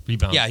better.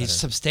 Yeah, he's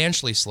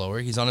substantially slower.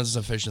 He's on as an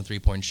efficient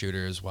 3-point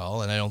shooter as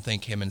well, and I don't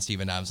think him and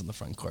Steven Adams in the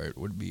front court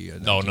would be. That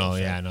would.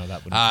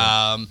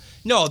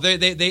 No,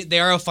 they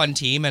are a fun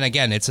team, and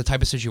again, it's a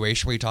type of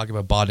situation where you talk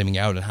about bottoming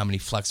out and how many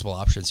flexible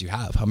options you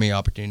have, how many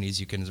opportunities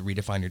you can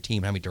redefine your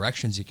team, how many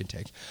directions you can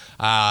take.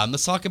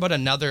 Let's talk about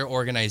another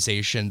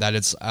organization that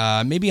it's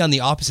maybe on the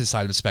opposite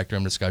side of the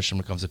spectrum discussion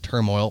when it comes to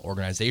turmoil,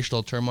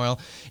 organizational turmoil,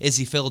 is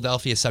the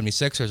Philadelphia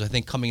 76ers. I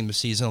think coming in the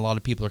season, a lot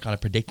of people are kind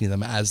of predicting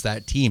them as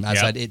that team,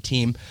 that it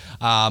team.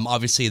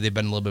 Obviously, they've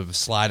been a little bit of a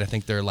slide. I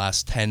think their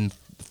last 10,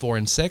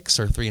 4-6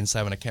 or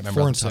 3-7. I can't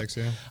remember. 4-6,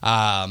 yeah.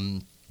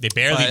 They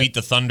barely beat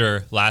the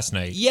Thunder last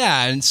night.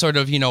 Yeah, and sort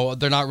of,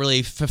 they're not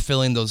really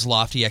fulfilling those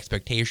lofty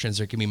expectations.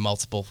 There can be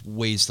multiple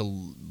ways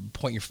to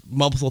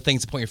multiple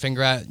things to point your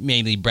finger at.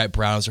 Maybe Brett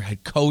Brown as their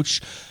head coach,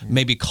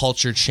 maybe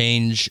culture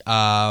change.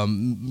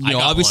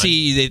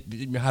 Obviously,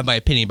 they have my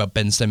opinion about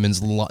Ben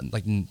Simmons,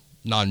 like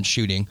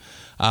non-shooting.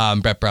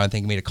 Brett Brown, I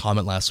think, made a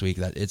comment last week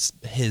that it's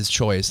his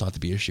choice not to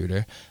be a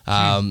shooter.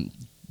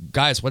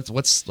 Guys, what's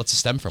it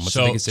stem from? What's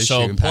the biggest issue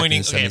impacting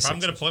the 76ers? If I'm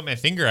going to point my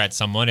finger at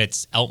someone,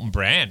 it's Elton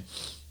Brand.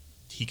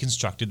 He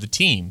constructed the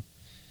team.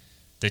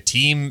 The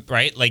team,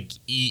 right? Like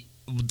the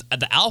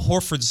Al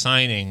Horford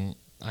signing.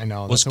 I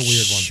know that's a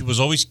weird one. Was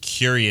always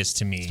curious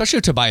to me, especially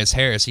with Tobias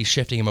Harris. He's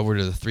shifting him over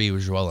to the 3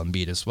 with Joel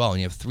Embiid as well, and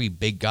you have 3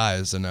 big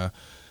guys in a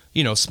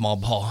small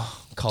ball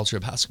culture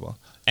of basketball.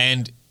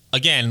 And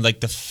again, like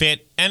the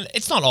fit, and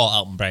it's not all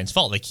Elton Brand's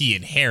fault. Like he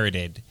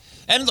inherited.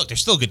 And look, they're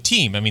still a good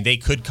team. I mean, they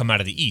could come out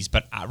of the East,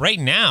 but right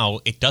now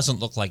it doesn't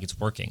look like it's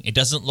working. It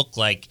doesn't look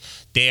like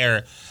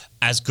they're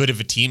as good of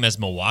a team as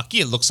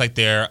Milwaukee. It looks like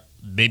they're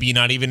maybe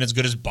not even as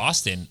good as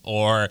Boston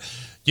or,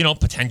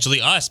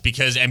 potentially us,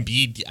 because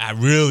Embiid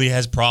really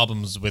has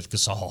problems with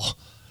Gasol,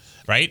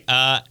 right?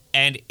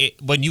 And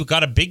when you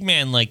got a big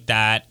man like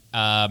that,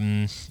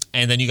 and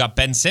then you got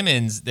Ben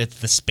Simmons, that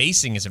the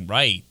spacing isn't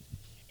right.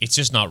 It's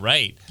just not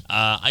right.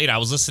 I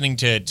was listening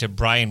to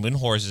Brian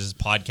Windhorst's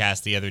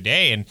podcast the other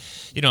day, and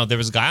there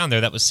was a guy on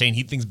there that was saying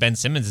he thinks Ben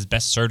Simmons is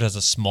best served as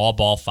a small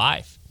ball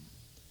 5,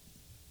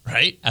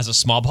 right? As a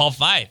small ball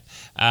 5,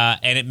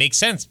 and it makes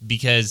sense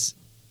because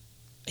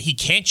he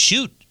can't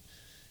shoot.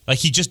 Like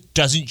he just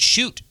doesn't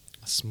shoot.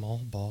 A small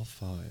ball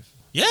 5.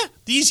 Yeah,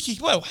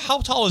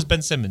 how tall is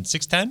Ben Simmons?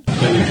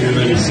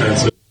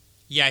 6'10"?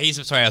 Yeah,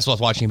 I was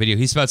watching a video.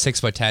 He's about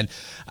 6'10".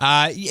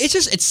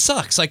 It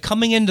sucks. Like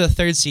coming into the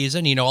 3rd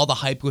season, all the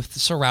hype with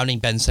surrounding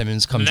Ben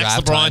Simmons come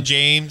draft LeBron time.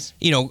 James.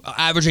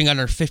 Averaging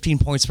under 15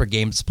 points per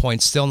game,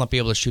 still not be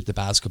able to shoot the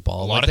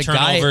basketball. A lot of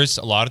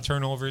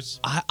turnovers.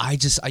 I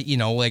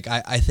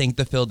think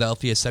the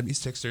Philadelphia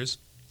 76ers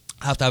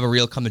have to have a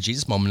real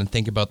come-to-Jesus moment and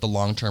think about the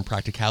long-term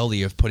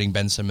practicality of putting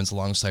Ben Simmons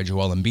alongside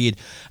Joel Embiid.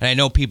 And I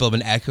know people have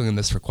been echoing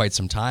this for quite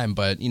some time,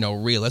 but,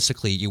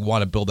 realistically, you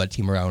want to build that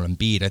team around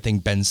Embiid. I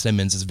think Ben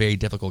Simmons is a very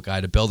difficult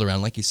guy to build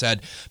around. Like you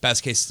said,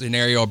 best-case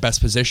scenario or best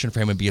position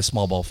for him would be a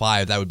small ball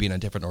 5. That would be in a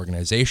different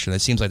organization. It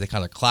seems like they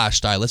kind of clash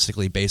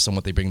stylistically based on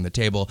what they bring to the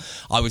table.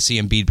 Obviously,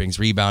 Embiid brings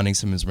rebounding,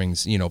 Simmons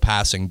brings,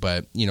 passing,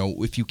 but,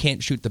 if you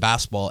can't shoot the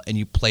basketball and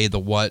you play the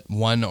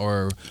 1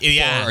 or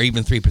 4 or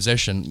even 3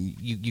 position,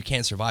 you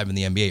can't survive in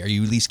the NBA, or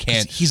you at least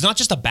can't. He's not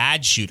just a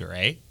bad shooter,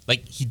 right?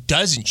 Like he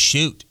doesn't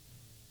shoot.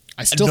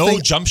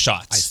 Jump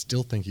shots. I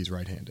still think he's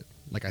right-handed.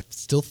 Like I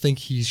still think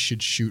he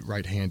should shoot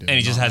right-handed, and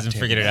he just hasn't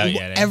figured it out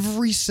yet.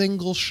 Every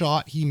single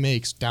shot he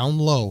makes down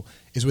low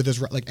is with his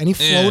any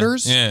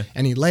floaters,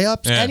 any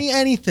layups,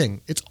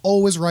 anything. It's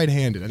always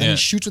right-handed, and then he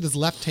shoots with his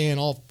left hand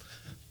all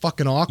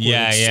fucking awkward.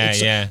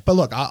 Yeah. But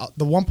look,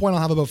 the one point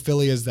I'll have about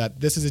Philly is that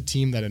this is a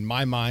team that, in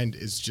my mind,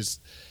 is just.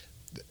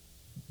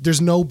 There's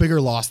no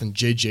bigger loss than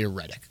JJ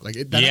Redick.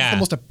 That's the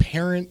most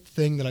apparent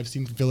thing that I've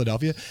seen from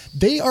Philadelphia.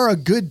 They are a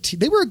good team.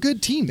 They were a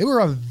good team. They were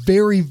a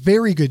very,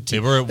 very good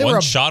team. They were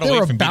one shot away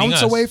from beating us. They were a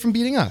bounce away from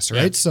beating us,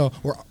 right? Yeah. So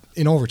we're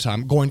in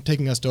overtime,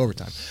 taking us to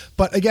overtime.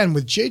 But again,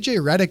 with JJ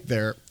Redick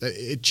there,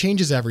 it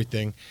changes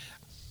everything.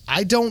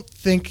 I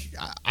think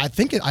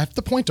I have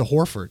to point to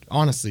Horford,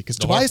 honestly, because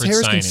Tobias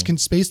Harris can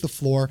space the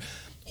floor.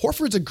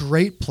 Horford's a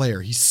great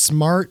player. He's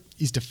smart.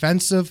 He's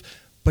defensive.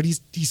 But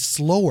he's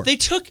slower. They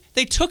took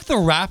the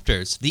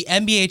Raptors, the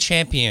NBA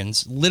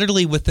champions,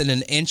 literally within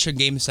an inch of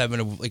Game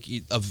 7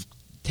 of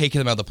taking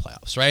them out of the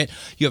playoffs. Right?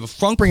 You have a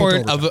front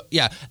court of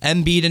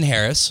Embiid and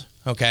Harris.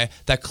 Okay,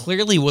 that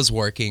clearly was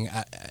working,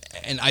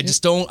 and I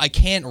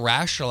can't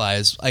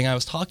rationalize. Like I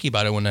was talking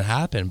about it when it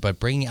happened, but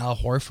bringing Al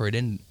Horford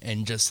in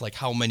and just like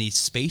how many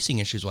spacing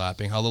issues will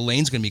happen, how the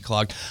lane's going to be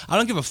clogged. I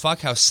don't give a fuck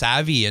how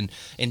savvy and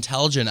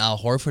intelligent Al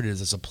Horford is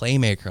as a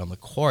playmaker on the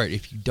court.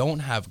 If you don't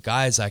have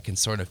guys that can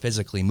sort of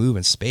physically move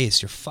in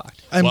space, you're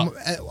fucked. I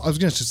was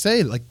going to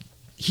say, like,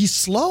 he's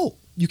slow.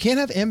 you can't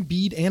have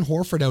Embiid and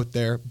Horford out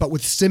there, but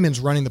with Simmons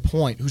running the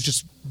point, who's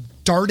just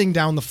darting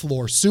down the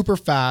floor super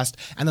fast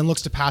and then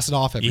looks to pass it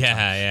off every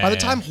time. By the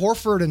time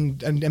Horford and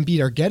Embiid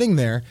are getting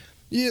there,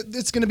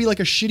 it's going to be like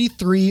a shitty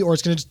 3, or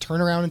it's going to just turn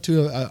around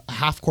into a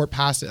half-court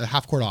pass, a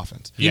half-court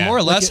offense. You more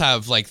or less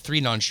have like 3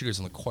 non-shooters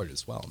on the court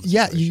as well.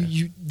 Yeah,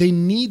 they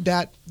need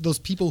those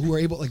people who are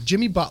able, like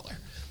Jimmy Butler.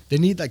 They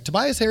need, like,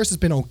 Tobias Harris has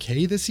been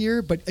okay this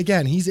year, but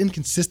again, he's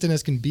inconsistent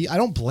as can be. I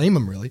don't blame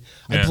him really.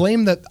 Yeah.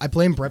 I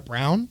blame Brett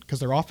Brown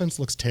because their offense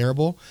looks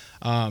terrible.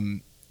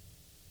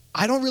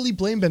 I don't really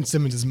blame Ben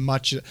Simmons as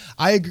much.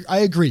 I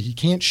agree. He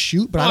can't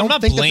shoot, but I don't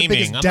think that's the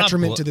biggest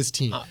detriment to this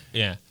team.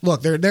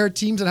 Look, there are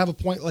teams that have a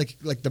point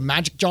like the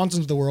Magic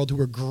Johnsons of the world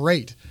who are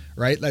great,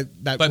 right?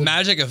 But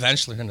Magic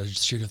eventually going to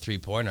shoot a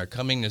 3-pointer.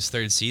 Coming this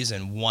 3rd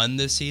season, won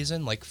this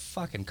season. Like,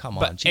 fucking come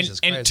on,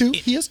 Jesus Christ. 2,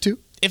 he has 2.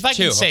 If I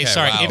can say,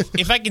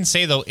 if I can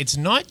say though, it's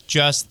not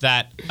just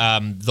that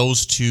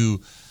those two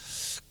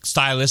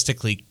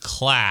stylistically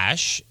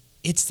clash.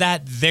 It's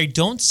that they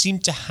don't seem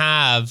to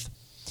have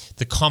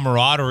the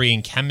camaraderie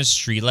and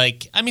chemistry.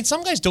 Like, I mean,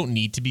 some guys don't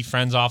need to be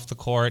friends off the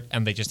court,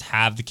 and they just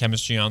have the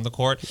chemistry on the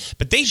court.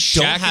 But they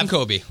don't have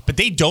Kobe. But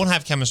they don't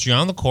have chemistry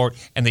on the court,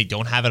 and they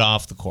don't have it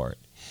off the court,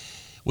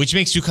 which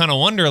makes you kind of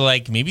wonder,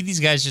 like, maybe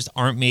these guys just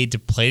aren't made to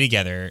play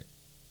together.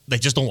 They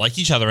just don't like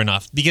each other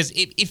enough. Because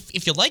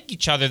if you like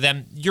each other,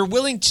 then you're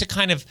willing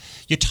to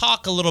you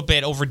talk a little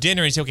bit over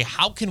dinner and say, okay,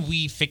 how can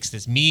we fix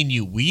this? Me and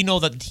you, we know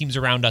that the team's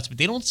around us, but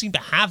they don't seem to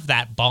have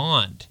that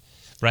bond,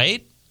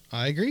 right?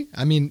 I agree.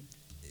 I mean,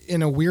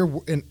 in a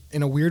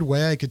weird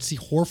way, I could see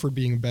Horford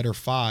being a better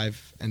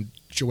 5 and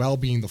Joel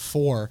being the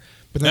 4.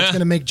 But that's going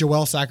to make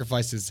Joel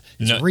sacrifice his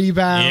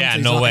rebounds. Yeah,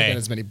 he's no not way. Getting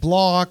as many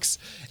blocks.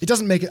 It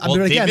doesn't make it. Well,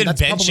 again, they've been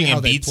that's benching how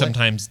they Embiid play.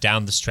 sometimes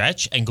down the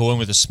stretch and going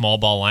with a small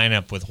ball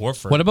lineup with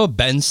Horford. What about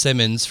Ben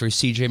Simmons for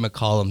CJ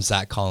McCollum,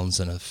 Zach Collins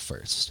in a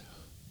 1st?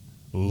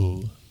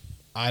 Ooh,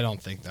 I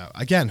don't think that.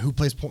 Again, who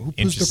plays their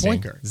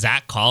point guard?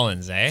 Zach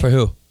Collins, eh? For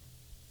who?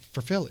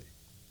 For Philly.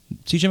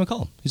 CJ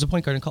McCollum. He's a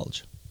point guard in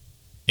college.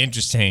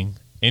 Interesting.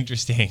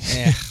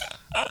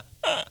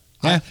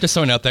 Yeah, just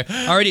throwing it out there.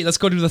 Alrighty, let's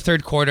go to the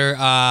 3rd quarter.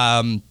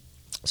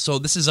 So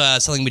this is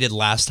something we did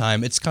last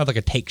time. It's kind of like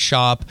a take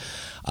shop.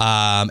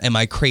 Am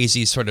I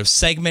crazy sort of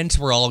segment.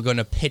 We're all going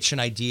to pitch an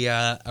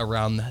idea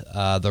around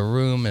the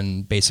room,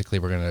 and basically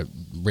we're going to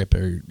rip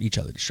each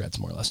other to shreds,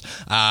 more or less.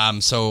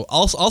 So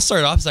I'll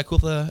start off. Is that cool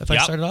if I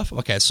start it off?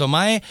 Okay, so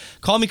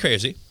call me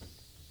crazy.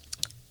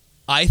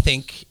 I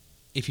think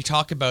if you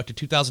talk about the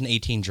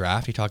 2018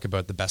 draft, you talk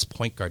about the best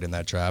point guard in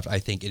that draft, I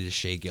think it is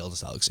Shai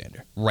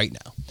Gilgeous-Alexander right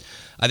now.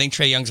 I think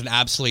Trae Young's an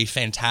absolutely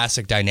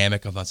fantastic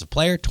dynamic offensive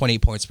player,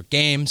 28 points per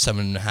game,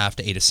 7.5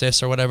 to 8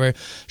 assists or whatever,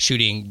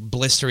 shooting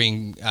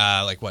blistering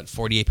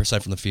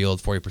 48% from the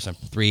field, 40%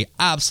 from 3.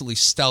 Absolutely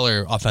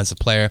stellar offensive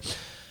player.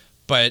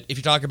 But if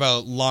you talk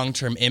about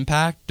long-term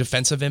impact,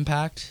 defensive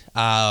impact,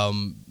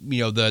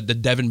 the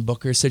Devin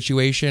Booker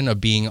situation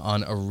of being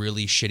on a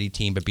really shitty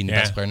team but being the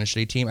best player on a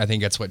shitty team, I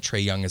think that's what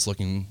Trae Young is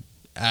looking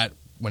at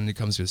when it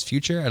comes to his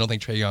future. I don't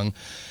think Trae Young,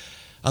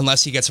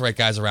 unless he gets the right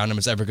guys around him,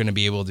 is ever going to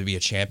be able to be a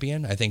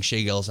champion. I think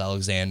Shai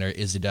Gilgeous-Alexander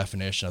is the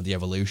definition of the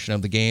evolution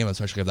of the game,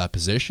 especially of that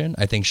position.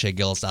 I think Shai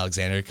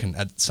Gilgeous-Alexander can,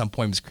 at some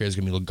point in his career, is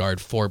going to be able to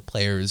guard 4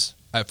 players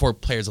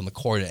on the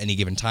court at any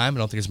given time. I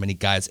don't think there's many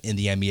guys in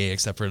the NBA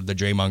except for the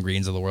Draymond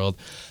Greens of the world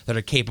that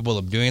are capable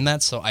of doing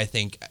that. So I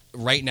think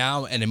right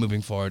now and then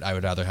moving forward, I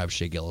would rather have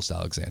Shai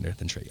Gilgeous-Alexander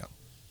than Trae Young.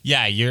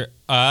 Yeah,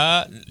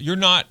 you're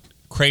not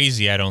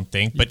crazy, I don't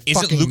think. But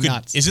isn't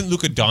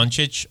Luka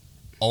Doncic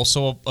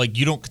also, like,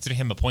 you don't consider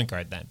him a point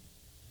guard then?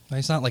 No,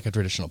 he's not like a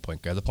traditional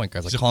point guard. The point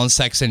guard's like Colin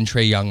Sexton,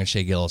 Trae Young, and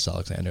Shai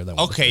Gilgeous-Alexander.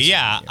 Okay,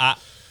 yeah.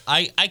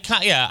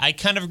 I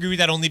kind of agree with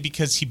that only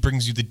because he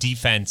brings you the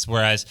defense,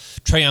 whereas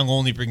Trae Young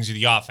only brings you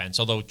the offense.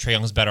 Although Trae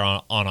Young's better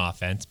on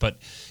offense, but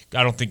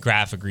I don't think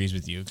Graf agrees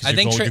with you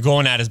because you're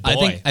going at his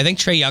boy. I think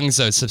Trae Young's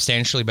a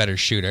substantially better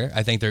shooter.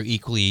 I think they're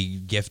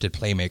equally gifted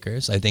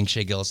playmakers. I think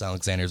Shai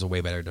Gilgeous-Alexander is a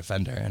way better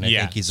defender, and I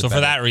think he's for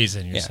that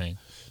reason you're saying.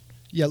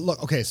 Yeah,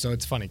 look, okay, so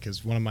it's funny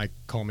because one of my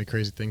Call Me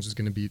Crazy things was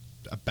going to be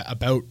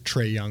about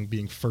Trae Young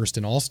being first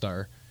in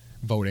All-Star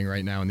voting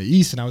right now in the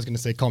East, and I was going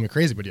to say call me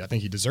crazy, but I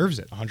think he deserves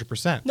it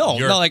 100%.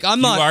 You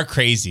are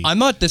crazy. I'm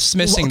not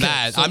dismissing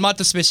that. I'm not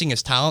dismissing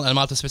his talent. I'm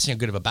not dismissing how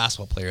good of a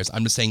basketball player is.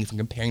 I'm just saying if I'm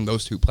comparing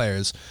those two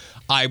players,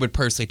 I would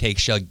personally take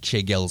Shai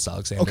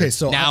Gilgeous-Alexander. Okay,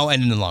 so now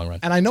and in the long run.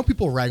 And I know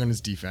people rag on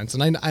his defense,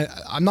 and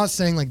I'm not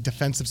saying like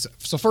defensive.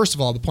 So first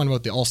of all, the point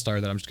about the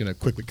All-Star that I'm just going to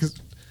quickly, because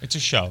it's a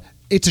show.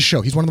 It's a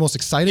show. He's one of the most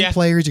exciting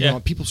players. You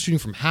want people shooting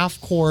from half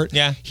court.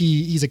 Yeah.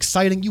 He's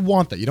exciting. You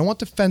want that. You don't want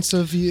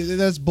defensive.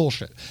 That's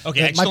bullshit.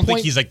 Okay, I just don't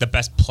think he's like the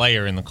best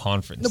player in the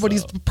conference. No, but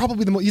he's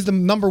probably he's the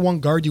number one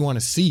guard you want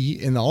to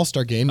see in the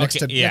All-Star game next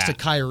to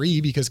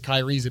Kyrie, because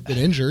Kyrie's been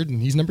injured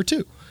and he's number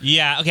 2.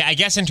 Yeah, okay, I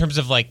guess in terms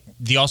of like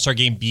the All-Star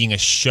game being a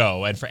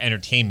show and for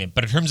entertainment,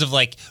 but in terms of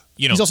like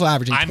you know, He's also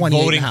averaging I'm 28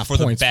 and a voting half for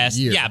the points a best.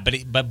 year. Yeah,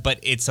 but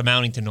it's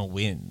amounting to no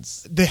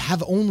wins. They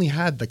have only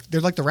had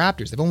they're like the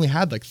Raptors. They've only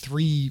had like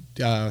three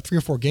or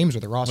four games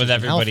where the roster With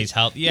everybody's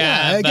health.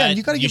 Yeah, again,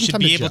 you got to give them should time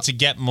be to able gel. to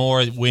get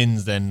more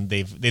wins than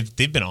they've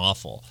been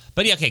awful.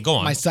 But yeah, okay, go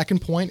on. My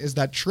second point is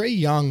that Trae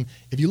Young,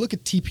 if you look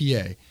at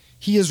TPA,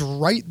 he is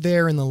right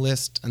there in the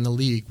list in the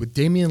league with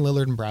Damian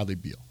Lillard and Bradley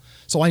Beal.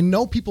 So I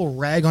know people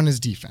rag on his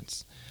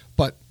defense,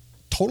 but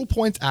total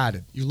points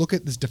added, you look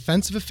at this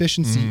defensive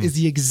efficiency is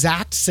the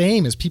exact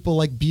same as people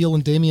like Beal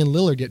and Damian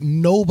Lillard, yet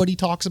nobody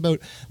talks about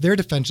their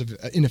defensive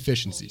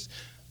inefficiencies.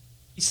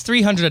 He's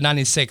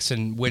 396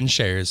 in win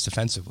shares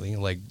defensively.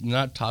 Like,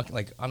 not talking,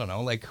 like, I don't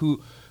know, like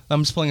who,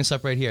 I'm just pulling this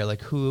up right here.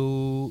 Like,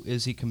 who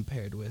is he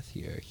compared with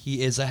here?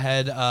 He is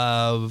ahead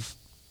of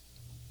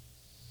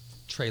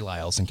Trey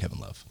Lyles and Kevin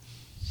Love.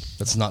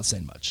 That's not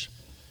saying much.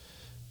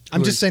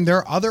 I'm just saying there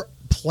are other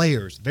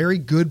players, very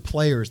good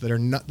players that are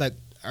not that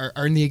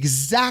are in the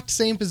exact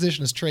same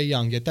position as Trae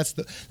Young. Yet that's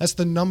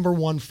the number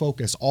one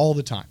focus all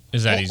the time.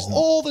 Is that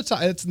all the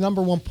time? It's the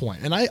number one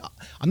point. And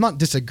I'm not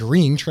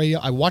disagreeing. Trae,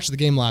 I watched the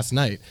game last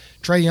night.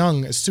 Trae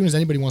Young, as soon as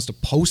anybody wants to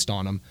post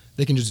on him,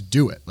 they can just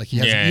do it. Like he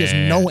has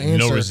no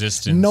answer, no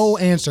resistance, no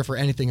answer for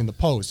anything in the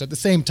post. At the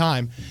same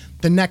time,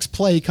 the next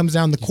play he comes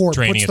down the court,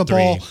 puts the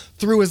ball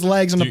through his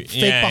legs on a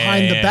fake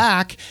behind the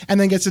back, and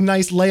then gets a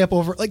nice layup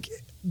over. Like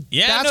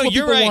that's what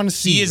you're people right. want to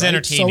see. He is right?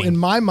 entertaining. So in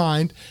my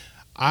mind,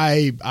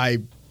 I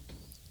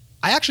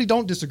actually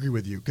don't disagree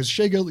with you because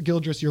Shai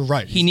Gilgeous, you're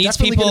right. He needs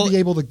definitely people going to be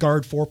able to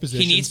guard four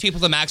positions. He needs people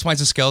to maximize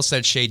his skill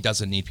set. Shai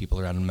doesn't need people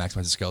around him to maximize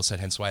his skill set.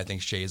 Hence why I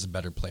think Shai is a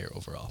better player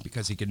overall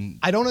because he can.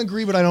 I don't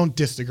agree, but I don't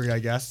disagree. I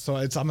guess so.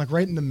 I'm like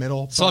right in the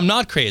middle. So I'm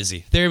not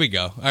crazy. There we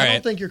go. All right. I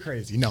don't think you're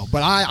crazy. No,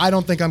 but I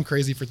don't think I'm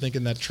crazy for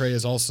thinking that Trae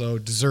is also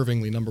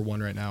deservingly number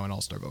one right now in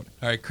All-Star voting.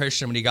 All right,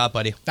 Christian, what do you got,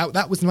 buddy?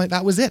 That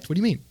was it. What do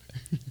you mean?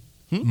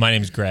 My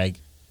name's Greg.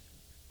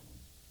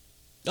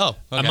 Oh,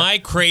 okay. Am I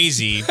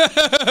crazy for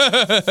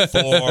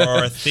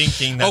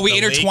thinking that we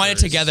the intertwine it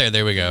Lakers- together.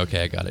 There we go.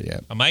 Okay, I got it, yeah.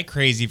 Am I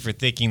crazy for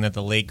thinking that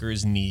the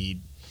Lakers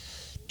need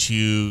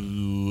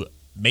to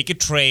make a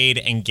trade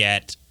and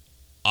get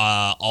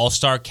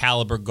all-star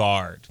caliber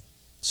guard,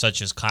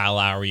 such as Kyle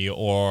Lowry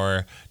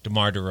or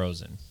DeMar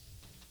DeRozan,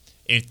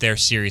 if they're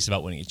serious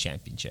about winning a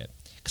championship?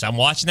 Because I'm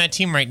watching that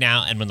team right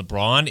now, and when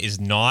LeBron is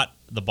not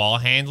the ball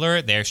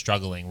handler, they're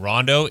struggling.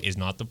 Rondo is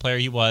not the player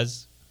he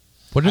was.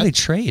 What do they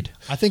trade?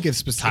 I think it's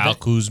specific. Kyle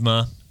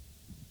Kuzma.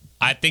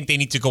 I think they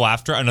need to go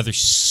after another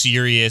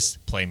serious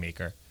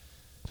playmaker.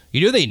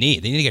 You know what they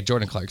need? They need to get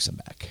Jordan Clarkson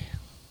back.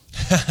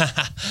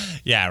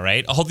 Yeah,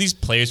 right? All these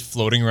players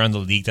floating around the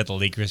league that the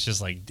Lakers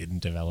just like didn't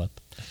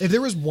develop. If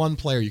there was one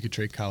player you could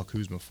trade Kyle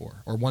Kuzma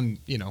for, or one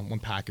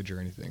package or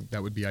anything,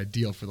 that would be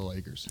ideal for the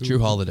Lakers. Drew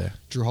Holiday.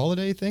 Drew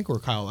Holiday, you think, or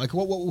Kyle? Like,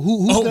 who's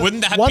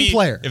wouldn't that one be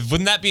player?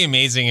 Wouldn't that be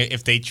amazing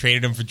if they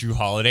traded him for Drew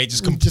Holiday?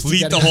 Just Just to complete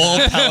get the him- whole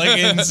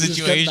Pelican Just get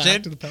situation.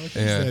 back to the Pelicans.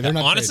 Yeah. They're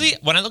not Honestly,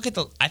 trading. when I look at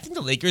I think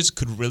the Lakers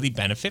could really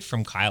benefit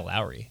from Kyle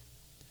Lowry.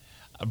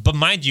 But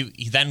mind you,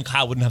 then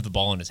Kyle wouldn't have the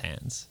ball in his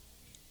hands.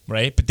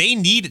 Right? But they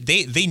need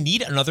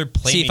another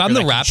playmaker. See, if I'm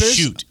the that can Raptors,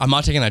 shoot. I'm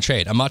not taking that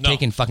trade. I'm not No.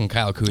 taking fucking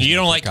Kyle Kuzma. You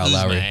don't for like Kyle Kuzma,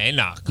 Lowry. eh?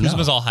 Nah,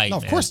 Kuzma's all hype. No,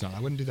 of man. course not. I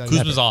wouldn't do that.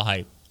 Kuzma's either. all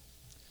hype.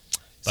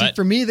 See, But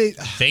for me,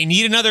 they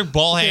need another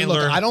ball Okay,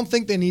 handler. look, I don't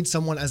think they need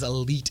someone as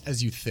elite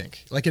as you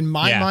think. Like in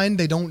my Yeah. mind,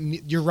 they don't.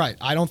 You're right.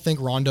 I don't think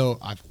Rondo.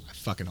 I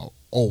fucking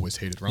always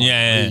hated Rondo.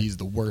 Yeah. He's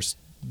the worst.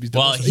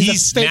 Well, the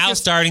he's fakest- now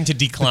starting to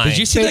decline. Did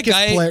you see that fakest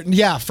guy? player.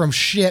 Yeah, from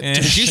shit. to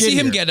Did you see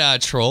him shittier.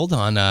 get trolled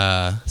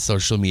on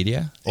social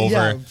media?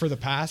 Yeah, for the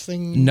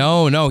passing?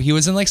 No, he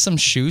was in like some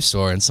shoe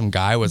store and some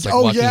guy was like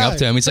Oh, walking yeah. up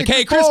to him. He's like, Hey,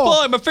 "Hey, Chris Chris Paul.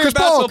 Paul, I'm a favorite Chris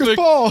Paul, basketball Chris player."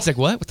 Paul. He's like,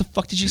 "What? What the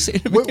fuck did you say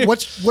to me?"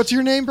 What's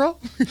your name, bro?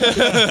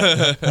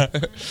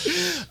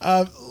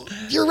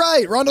 You're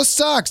right. Rondo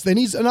sucks. They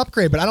need an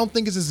upgrade, but I don't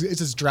think it's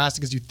as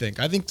drastic as you think.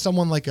 I think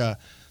someone like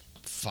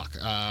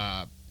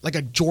like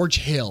a George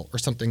Hill or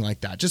something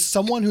like that. Just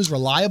someone who's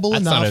reliable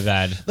That's enough. not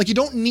bad. Like I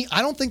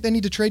don't think they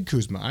need to trade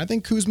Kuzma. I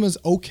think Kuzma's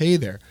okay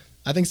there.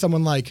 I think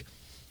someone like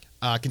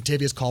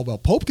Kentavious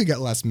Caldwell-Pope could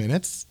get less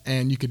minutes,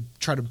 and you could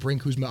try to bring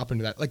Kuzma up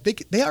into that. Like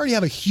they already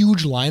have a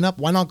huge lineup.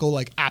 Why not go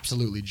like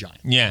absolutely giant?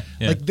 Yeah.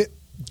 Like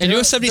And you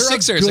have they're a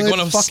 76ers, like good one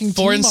of fucking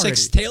 4 and team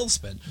 6 already.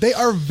 tailspin. They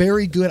are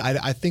very good.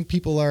 I think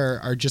people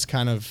are just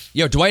kind of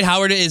Yo, Dwight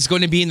Howard is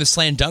going to be in the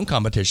slam dunk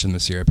competition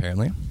this year,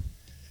 apparently.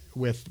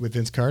 with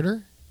Vince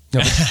Carter. No,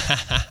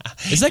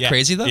 is that Yeah.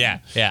 crazy though? Yeah.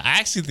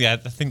 I think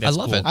that's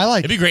love cool. it. I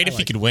like It'd be it. great I if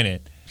he like could win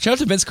it. Shout out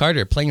to Vince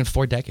Carter playing in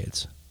 4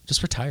 decades.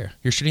 Just retire.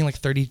 You're shooting like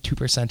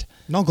 32%.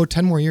 No, go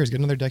 10 more years. Get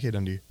another decade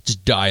under you.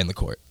 Just die in the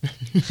court.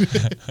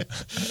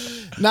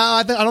 No,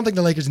 I don't think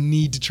the Lakers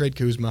need to trade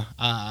Kuzma.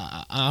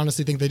 I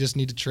honestly think they just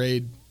need to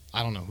trade.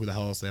 I don't know who the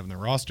hell else they have in their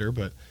roster,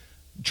 but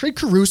trade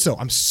Caruso.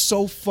 I'm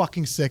so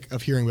fucking sick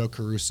of hearing about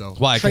Caruso.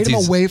 Why? Trade 'Cause him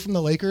he's- away from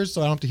the Lakers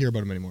so I don't have to hear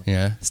about him anymore.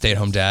 Yeah.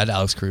 Stay-at-home dad,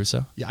 Alex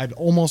Caruso. Yeah, I'd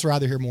almost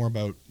rather hear more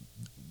about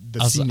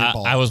the senior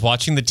ball. I was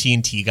watching the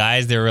TNT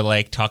guys. They were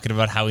like talking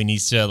about how he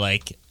needs to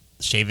like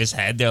shave his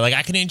head. They're like,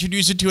 I can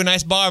introduce you to a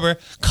nice barber.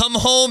 Come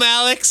home,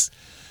 Alex.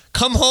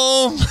 Come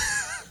home.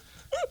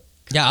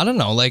 Yeah, I don't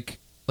know. Like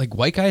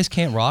white guys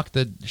can't rock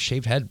the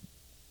shaved head.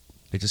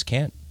 They just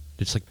can't.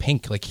 It's like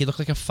pink. Like he looked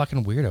like a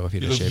fucking weirdo if he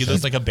had a shaved He head.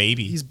 looks like a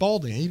baby. He's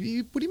balding.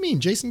 What do you mean,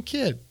 Jason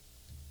Kidd?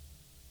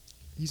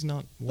 He's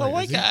not white. Well,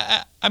 is he?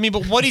 I mean,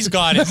 but what he's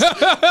got is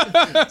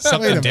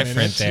something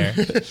different there.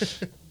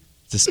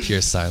 Just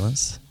pure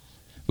silence.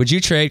 Would you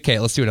trade? Okay,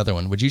 let's do another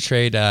one. Would you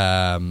trade?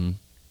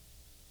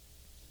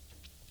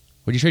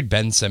 Would you trade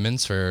Ben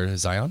Simmons for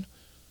Zion?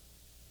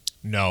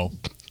 No,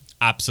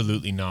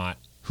 absolutely not.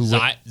 Who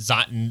would-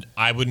 Zion,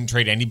 I wouldn't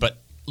trade any, but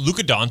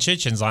Luka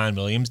Doncic and Zion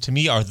Williams to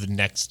me are the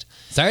next.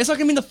 Zion's not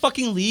gonna be in the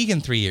fucking league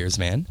in 3 years,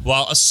 man.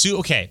 Well,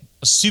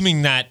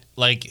 assuming that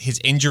like his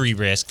injury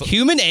risk.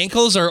 Human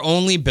ankles are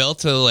only built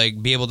to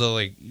like be able to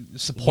like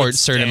support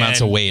certain amounts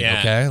of weight. Yeah,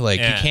 okay, like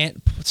yeah. you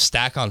can't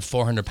stack on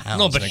 400 pounds.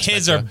 No, but and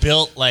his expect are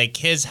built like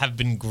his have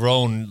been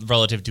grown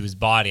relative to his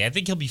body. I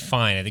think he'll be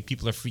fine. I think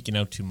people are freaking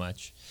out too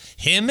much.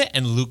 Him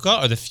and Luka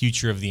are the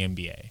future of the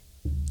NBA.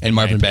 And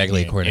Marvin my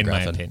Bagley, opinion, according to in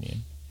my Griffin.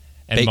 opinion.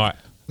 And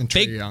And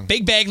Trae Big, Young.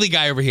 big Bagley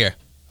guy over here.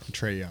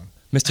 Trae Young.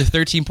 Mr.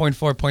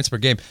 13.4 points per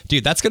game.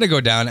 Dude, that's going to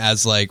go down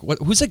as like,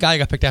 who's the guy who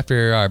got picked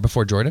after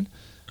before Jordan?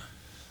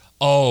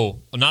 Oh,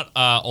 not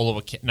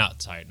Olowokandi. Not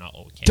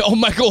Olowokandi. Oh,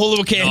 Michael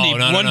Olowokandi.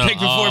 No, One pick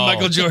before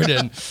Michael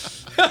Jordan.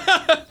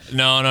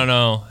 No.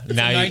 Now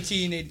you,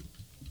 1980.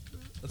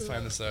 Let's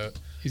find this out.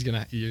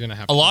 You're gonna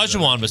have to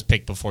Olajuwon was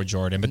picked before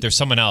Jordan, but there's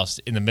someone else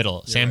in the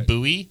middle. Sam right.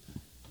 Bowie.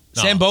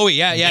 No. Sam Bowie,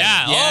 yeah.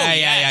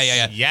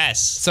 Yeah. Yes.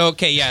 So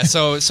okay, yeah.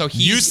 So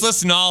he's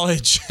Useless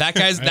knowledge. That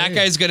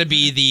guy's gonna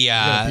be the You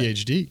got a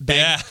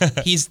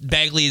PhD. He's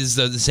Bagley is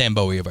the Sam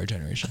Bowie of our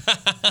generation.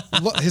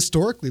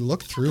 Historically,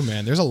 look through,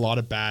 man. There's a lot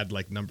of bad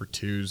like number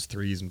 2s,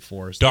 3s, and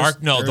 4s.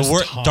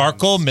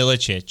 Darko Tons.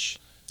 Milicic.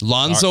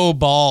 Lonzo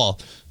Ball.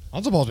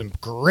 Lonzo Ball's been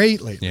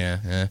great lately.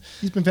 Yeah.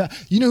 He's been.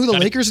 You know who the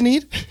Lakers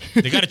need?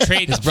 They got to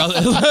trade His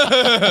brother.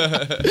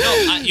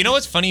 You know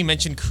what's funny? You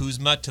mentioned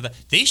Kuzma to the.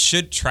 They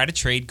should try to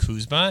trade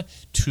Kuzma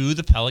to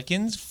the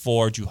Pelicans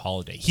for Jrue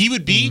Holiday. He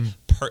would be.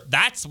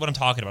 That's what I'm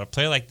talking about. A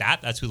player like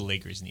that. That's who the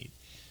Lakers need.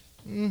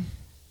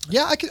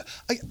 Yeah,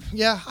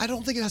 I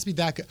don't think it has to be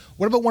that good.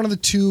 What about one of the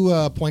two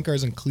point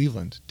guards in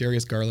Cleveland,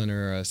 Darius Garland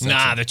or Sexton?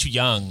 Nah, they're too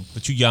young.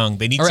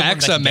 They need Or someone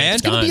Exa, that can man. get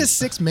It's it going to done. be a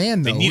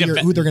 6-man, though, They need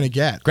who they're going to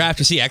get. Graf, did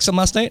you see Exum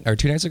last night or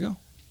 2 nights ago?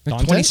 Like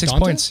Dante? 26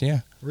 Dante? points,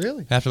 yeah.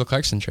 Really? After the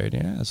Clarkson trade,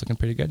 yeah, that's looking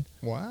pretty good.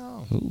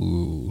 Wow.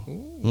 Ooh.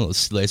 A little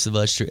slice of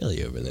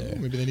Australia over there.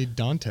 Maybe they need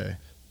Dante.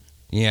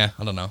 Yeah,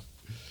 I don't know.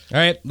 All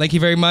right, thank you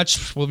very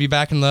much. We'll be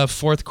back in the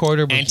fourth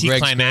quarter. With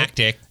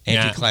Anticlimactic. Greg's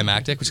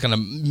Anticlimactic, which is kind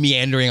of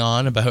meandering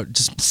on about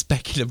just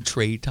speculative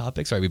trade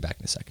topics. All right, we'll be back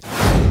in a second.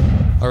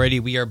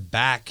 Alrighty, we are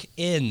back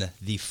in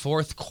the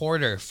fourth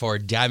quarter for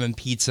Diamond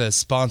Pizza,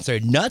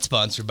 not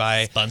sponsored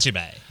by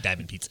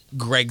Diamond Pizza.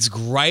 Greg's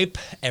Gripe,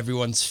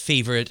 everyone's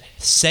favorite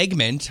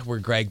segment, where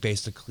Greg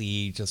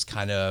basically just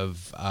kind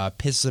of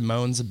pisses and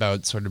moans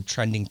about sort of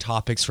trending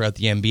topics throughout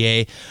the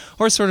NBA,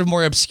 or sort of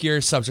more obscure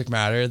subject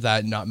matter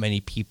that not many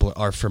people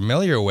are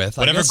familiar with.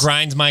 Whatever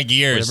grinds my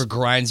gears. Whatever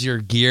grinds your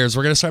gears.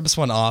 We're going to start this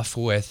one off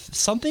with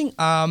something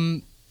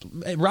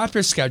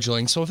Raptors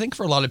scheduling. So I think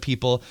for a lot of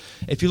people,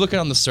 if you look at it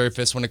on the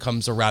surface when it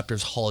comes to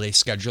Raptors holiday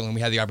scheduling, we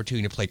had the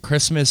opportunity to play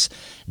Christmas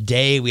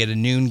Day. We had a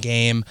noon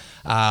game.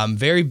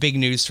 Very big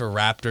news for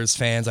Raptors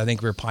fans. I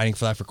think we were pining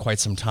for that for quite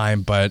some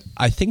time, but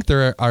I think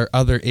there are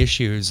other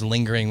issues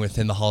lingering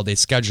within the holiday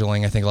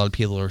scheduling. I think a lot of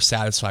people are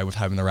satisfied with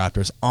having the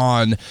Raptors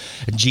on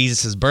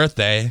Jesus'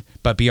 birthday,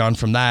 but beyond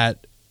from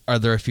that, are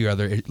there a few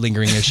other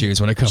lingering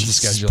issues when it comes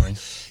to scheduling?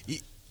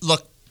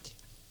 Look,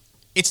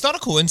 it's not a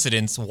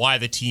coincidence why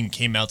the team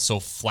came out so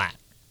flat,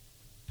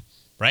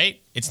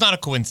 right? It's not a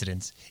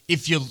coincidence.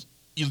 If you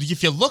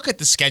look at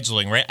the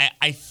scheduling, right,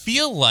 I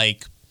feel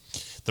like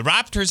the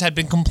Raptors had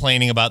been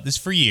complaining about this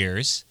for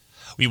years.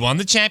 We won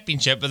the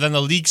championship, but then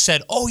the league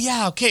said, "Oh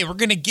yeah, okay, we're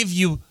gonna give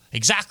you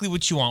exactly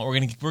what you want.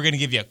 We're gonna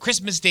give you a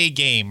Christmas Day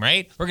game,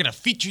 right? We're gonna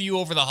feature you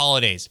over the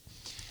holidays."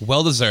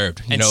 Well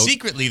deserved.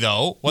 Secretly,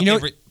 though,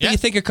 you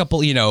think a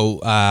couple,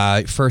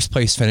 first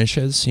place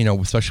finishes,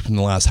 especially from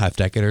the last half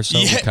decade or so,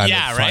 we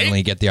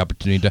finally get the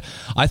opportunity to.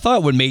 I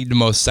thought what made the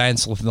most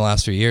sense within the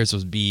last few years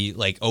was be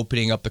like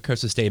opening up the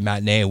Christmas Day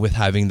matinee with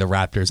having the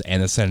Raptors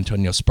and the San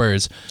Antonio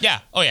Spurs. Yeah.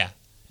 Oh yeah.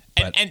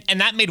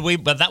 And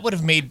that would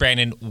have made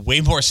Brandon way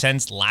more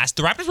sense The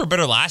Raptors were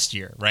better last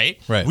year,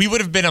 right? Right. We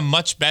would have been a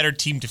much better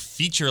team to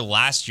feature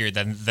last year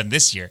than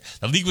this year.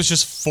 The league was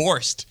just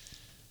forced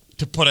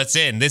to put us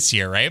in this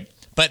year, right?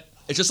 But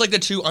it's just like the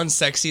two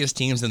unsexiest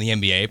teams in the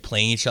NBA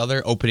playing each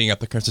other, opening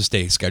up the Christmas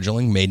Day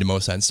scheduling made the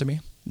most sense to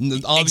me.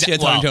 Obviously,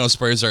 the Antonio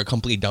Spurs are a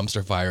complete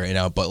dumpster fire right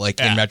now, but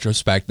in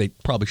retrospect, they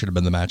probably should have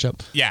been the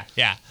matchup. Yeah.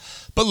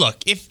 But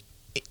look,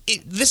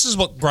 this is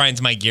what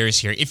grinds my gears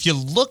here. If you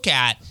look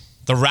at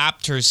the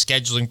Raptors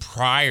scheduling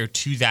prior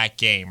to that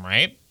game,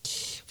 right?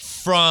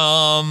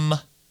 From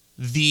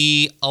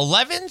the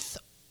 11th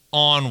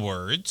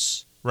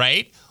onwards,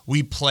 right?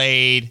 We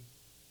played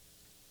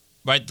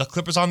right? The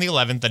Clippers on the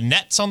 11th, the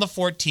Nets on the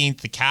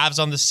 14th, the Cavs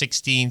on the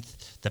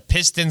 16th, the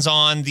Pistons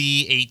on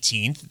the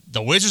 18th,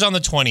 the Wizards on the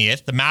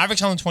 20th, the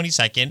Mavericks on the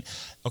 22nd,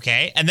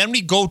 okay? And then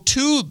we go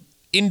to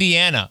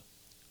Indiana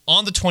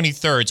on the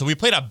 23rd. So we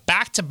played a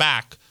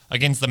back-to-back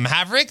against the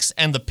Mavericks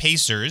and the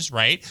Pacers,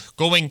 right?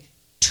 Going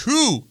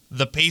to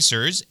the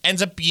Pacers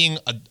ends up being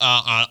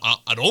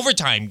an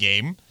overtime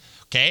game,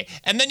 okay?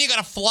 And then you got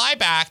to fly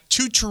back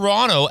to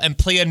Toronto and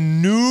play a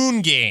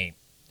noon game.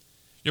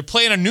 You're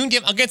playing a noon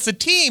game against a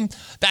team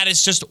that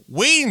is just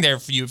waiting there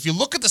for you. If you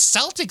look at the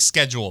Celtics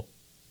schedule,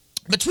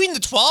 between the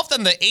 12th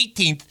and the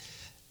 18th,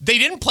 they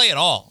didn't play at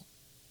all,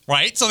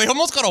 right? So they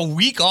almost got a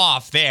week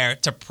off there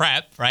to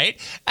prep, right?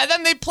 And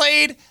then they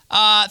played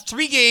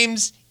 3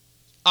 games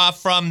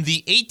from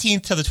the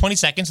 18th to the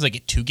 22nd, so they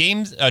get 2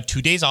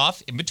 days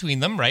off in between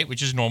them, right?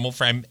 Which is normal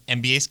for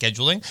NBA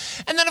scheduling.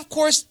 And then, of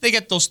course, they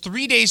get those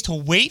 3 days to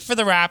wait for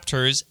the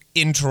Raptors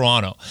in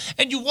Toronto.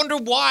 And you wonder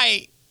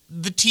why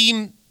the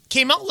team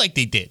came out like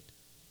they did,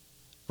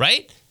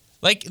 right?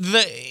 Like,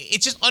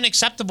 it's just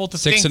unacceptable to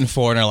think.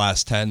 6-4 in our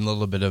last 10, a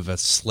little bit of a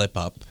slip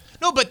up.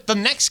 No, but the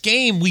next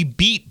game, we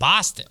beat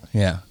Boston.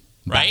 Yeah.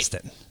 Right?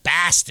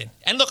 Boston.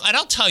 And look, and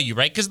I'll tell you,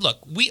 right? Because look,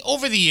 we,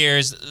 over the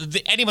years,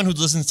 anyone who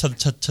listens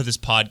to this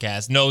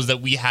podcast knows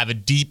that we have a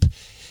deep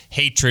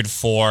hatred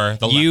for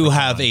the You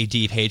Leprechaun. have a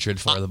deep hatred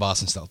for the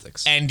Boston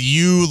Celtics. And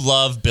you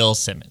love Bill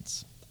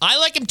Simmons. I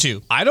like him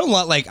too. I don't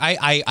like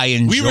I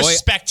enjoy. We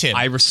respect him.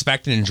 I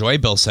respect and enjoy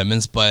Bill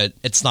Simmons, but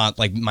it's not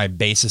like my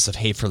basis of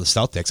hate for the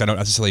Celtics. I don't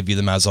necessarily view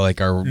them as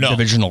like our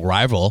divisional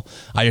rival.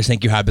 I just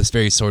think you have this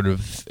very sort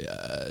of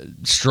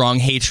strong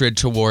hatred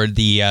toward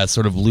the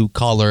sort of blue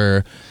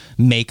collar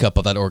makeup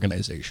of that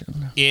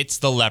organization. It's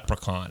the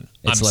Leprechaun.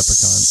 It's I'm Leprechaun.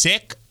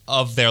 Sick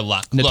of their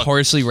luck.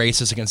 Notoriously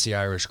racist against the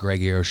Irish.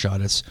 Greg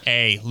Eroshadis.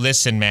 Hey,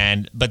 listen,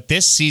 man. But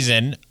this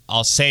season,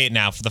 I'll say it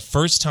now, for the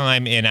first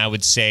time in, I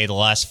would say, the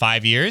last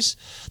 5 years,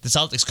 the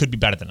Celtics could be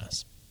better than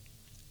us.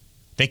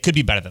 They could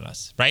be better than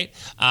us, right?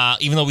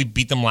 Even though we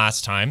beat them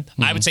last time.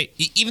 I would say,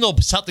 even though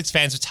Celtics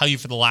fans would tell you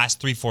for the last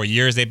 3-4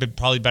 years they've been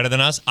probably better than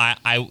us,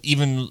 I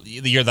even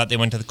the year that they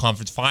went to the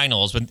conference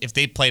finals, when if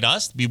they played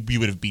us, we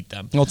would have beat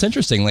them. Well, it's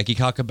interesting. Like, you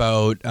talk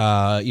about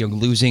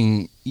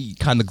losing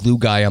kind of the glue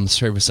guy on the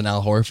surface in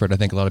Al Horford. I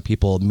think a lot of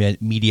people,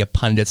 media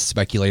pundits,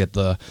 speculate that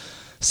the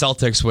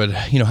Celtics would,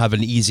 have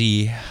an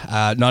easy,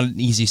 not an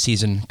easy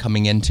season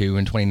coming into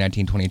in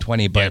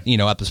 2019-2020, but,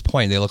 at this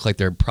point, they look like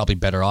they're probably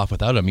better off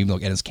without him, even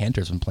though Enes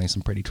Kanter's been playing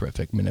some pretty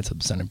terrific minutes at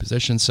the center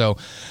position. So,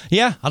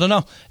 yeah, I don't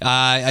know.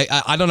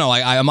 I don't know.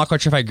 I'm not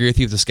quite sure if I agree with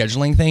you with the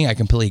scheduling thing. I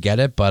completely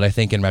get it, but I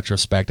think in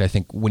retrospect, I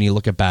think when you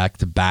look at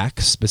back-to-back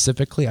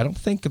specifically, I don't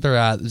think they're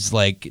as,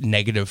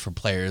 negative for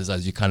players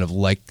as you kind of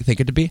think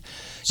it to be.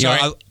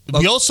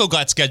 We also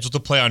got scheduled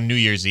to play on New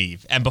Year's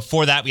Eve. And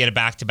before that, we had a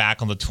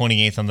back-to-back on the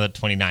 28th and the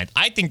 29th.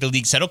 I think the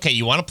league said, okay,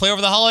 you want to play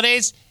over the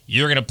holidays?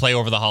 You're going to play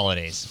over the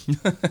holidays.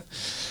 All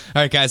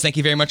right, guys, thank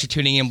you very much for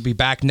tuning in. We'll be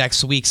back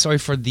next week. Sorry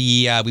for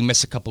we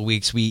missed a couple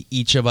weeks.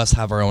 Each of us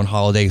have our own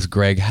holidays.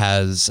 Greg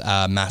has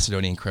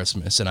Macedonian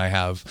Christmas, and I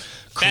have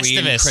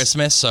Korean Festivus.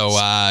 Christmas. So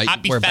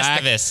Happy we're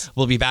Festivus. back.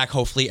 We'll be back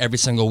hopefully every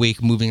single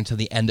week moving to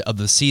the end of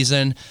the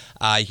season.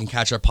 You can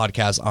catch our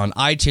podcast on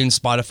iTunes,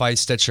 Spotify,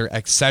 Stitcher,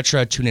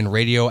 etc. TuneIn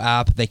Radio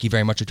app. Thank you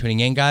very much for tuning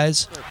in,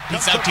 guys.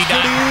 Peace out,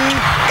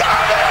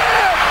 T-Dot.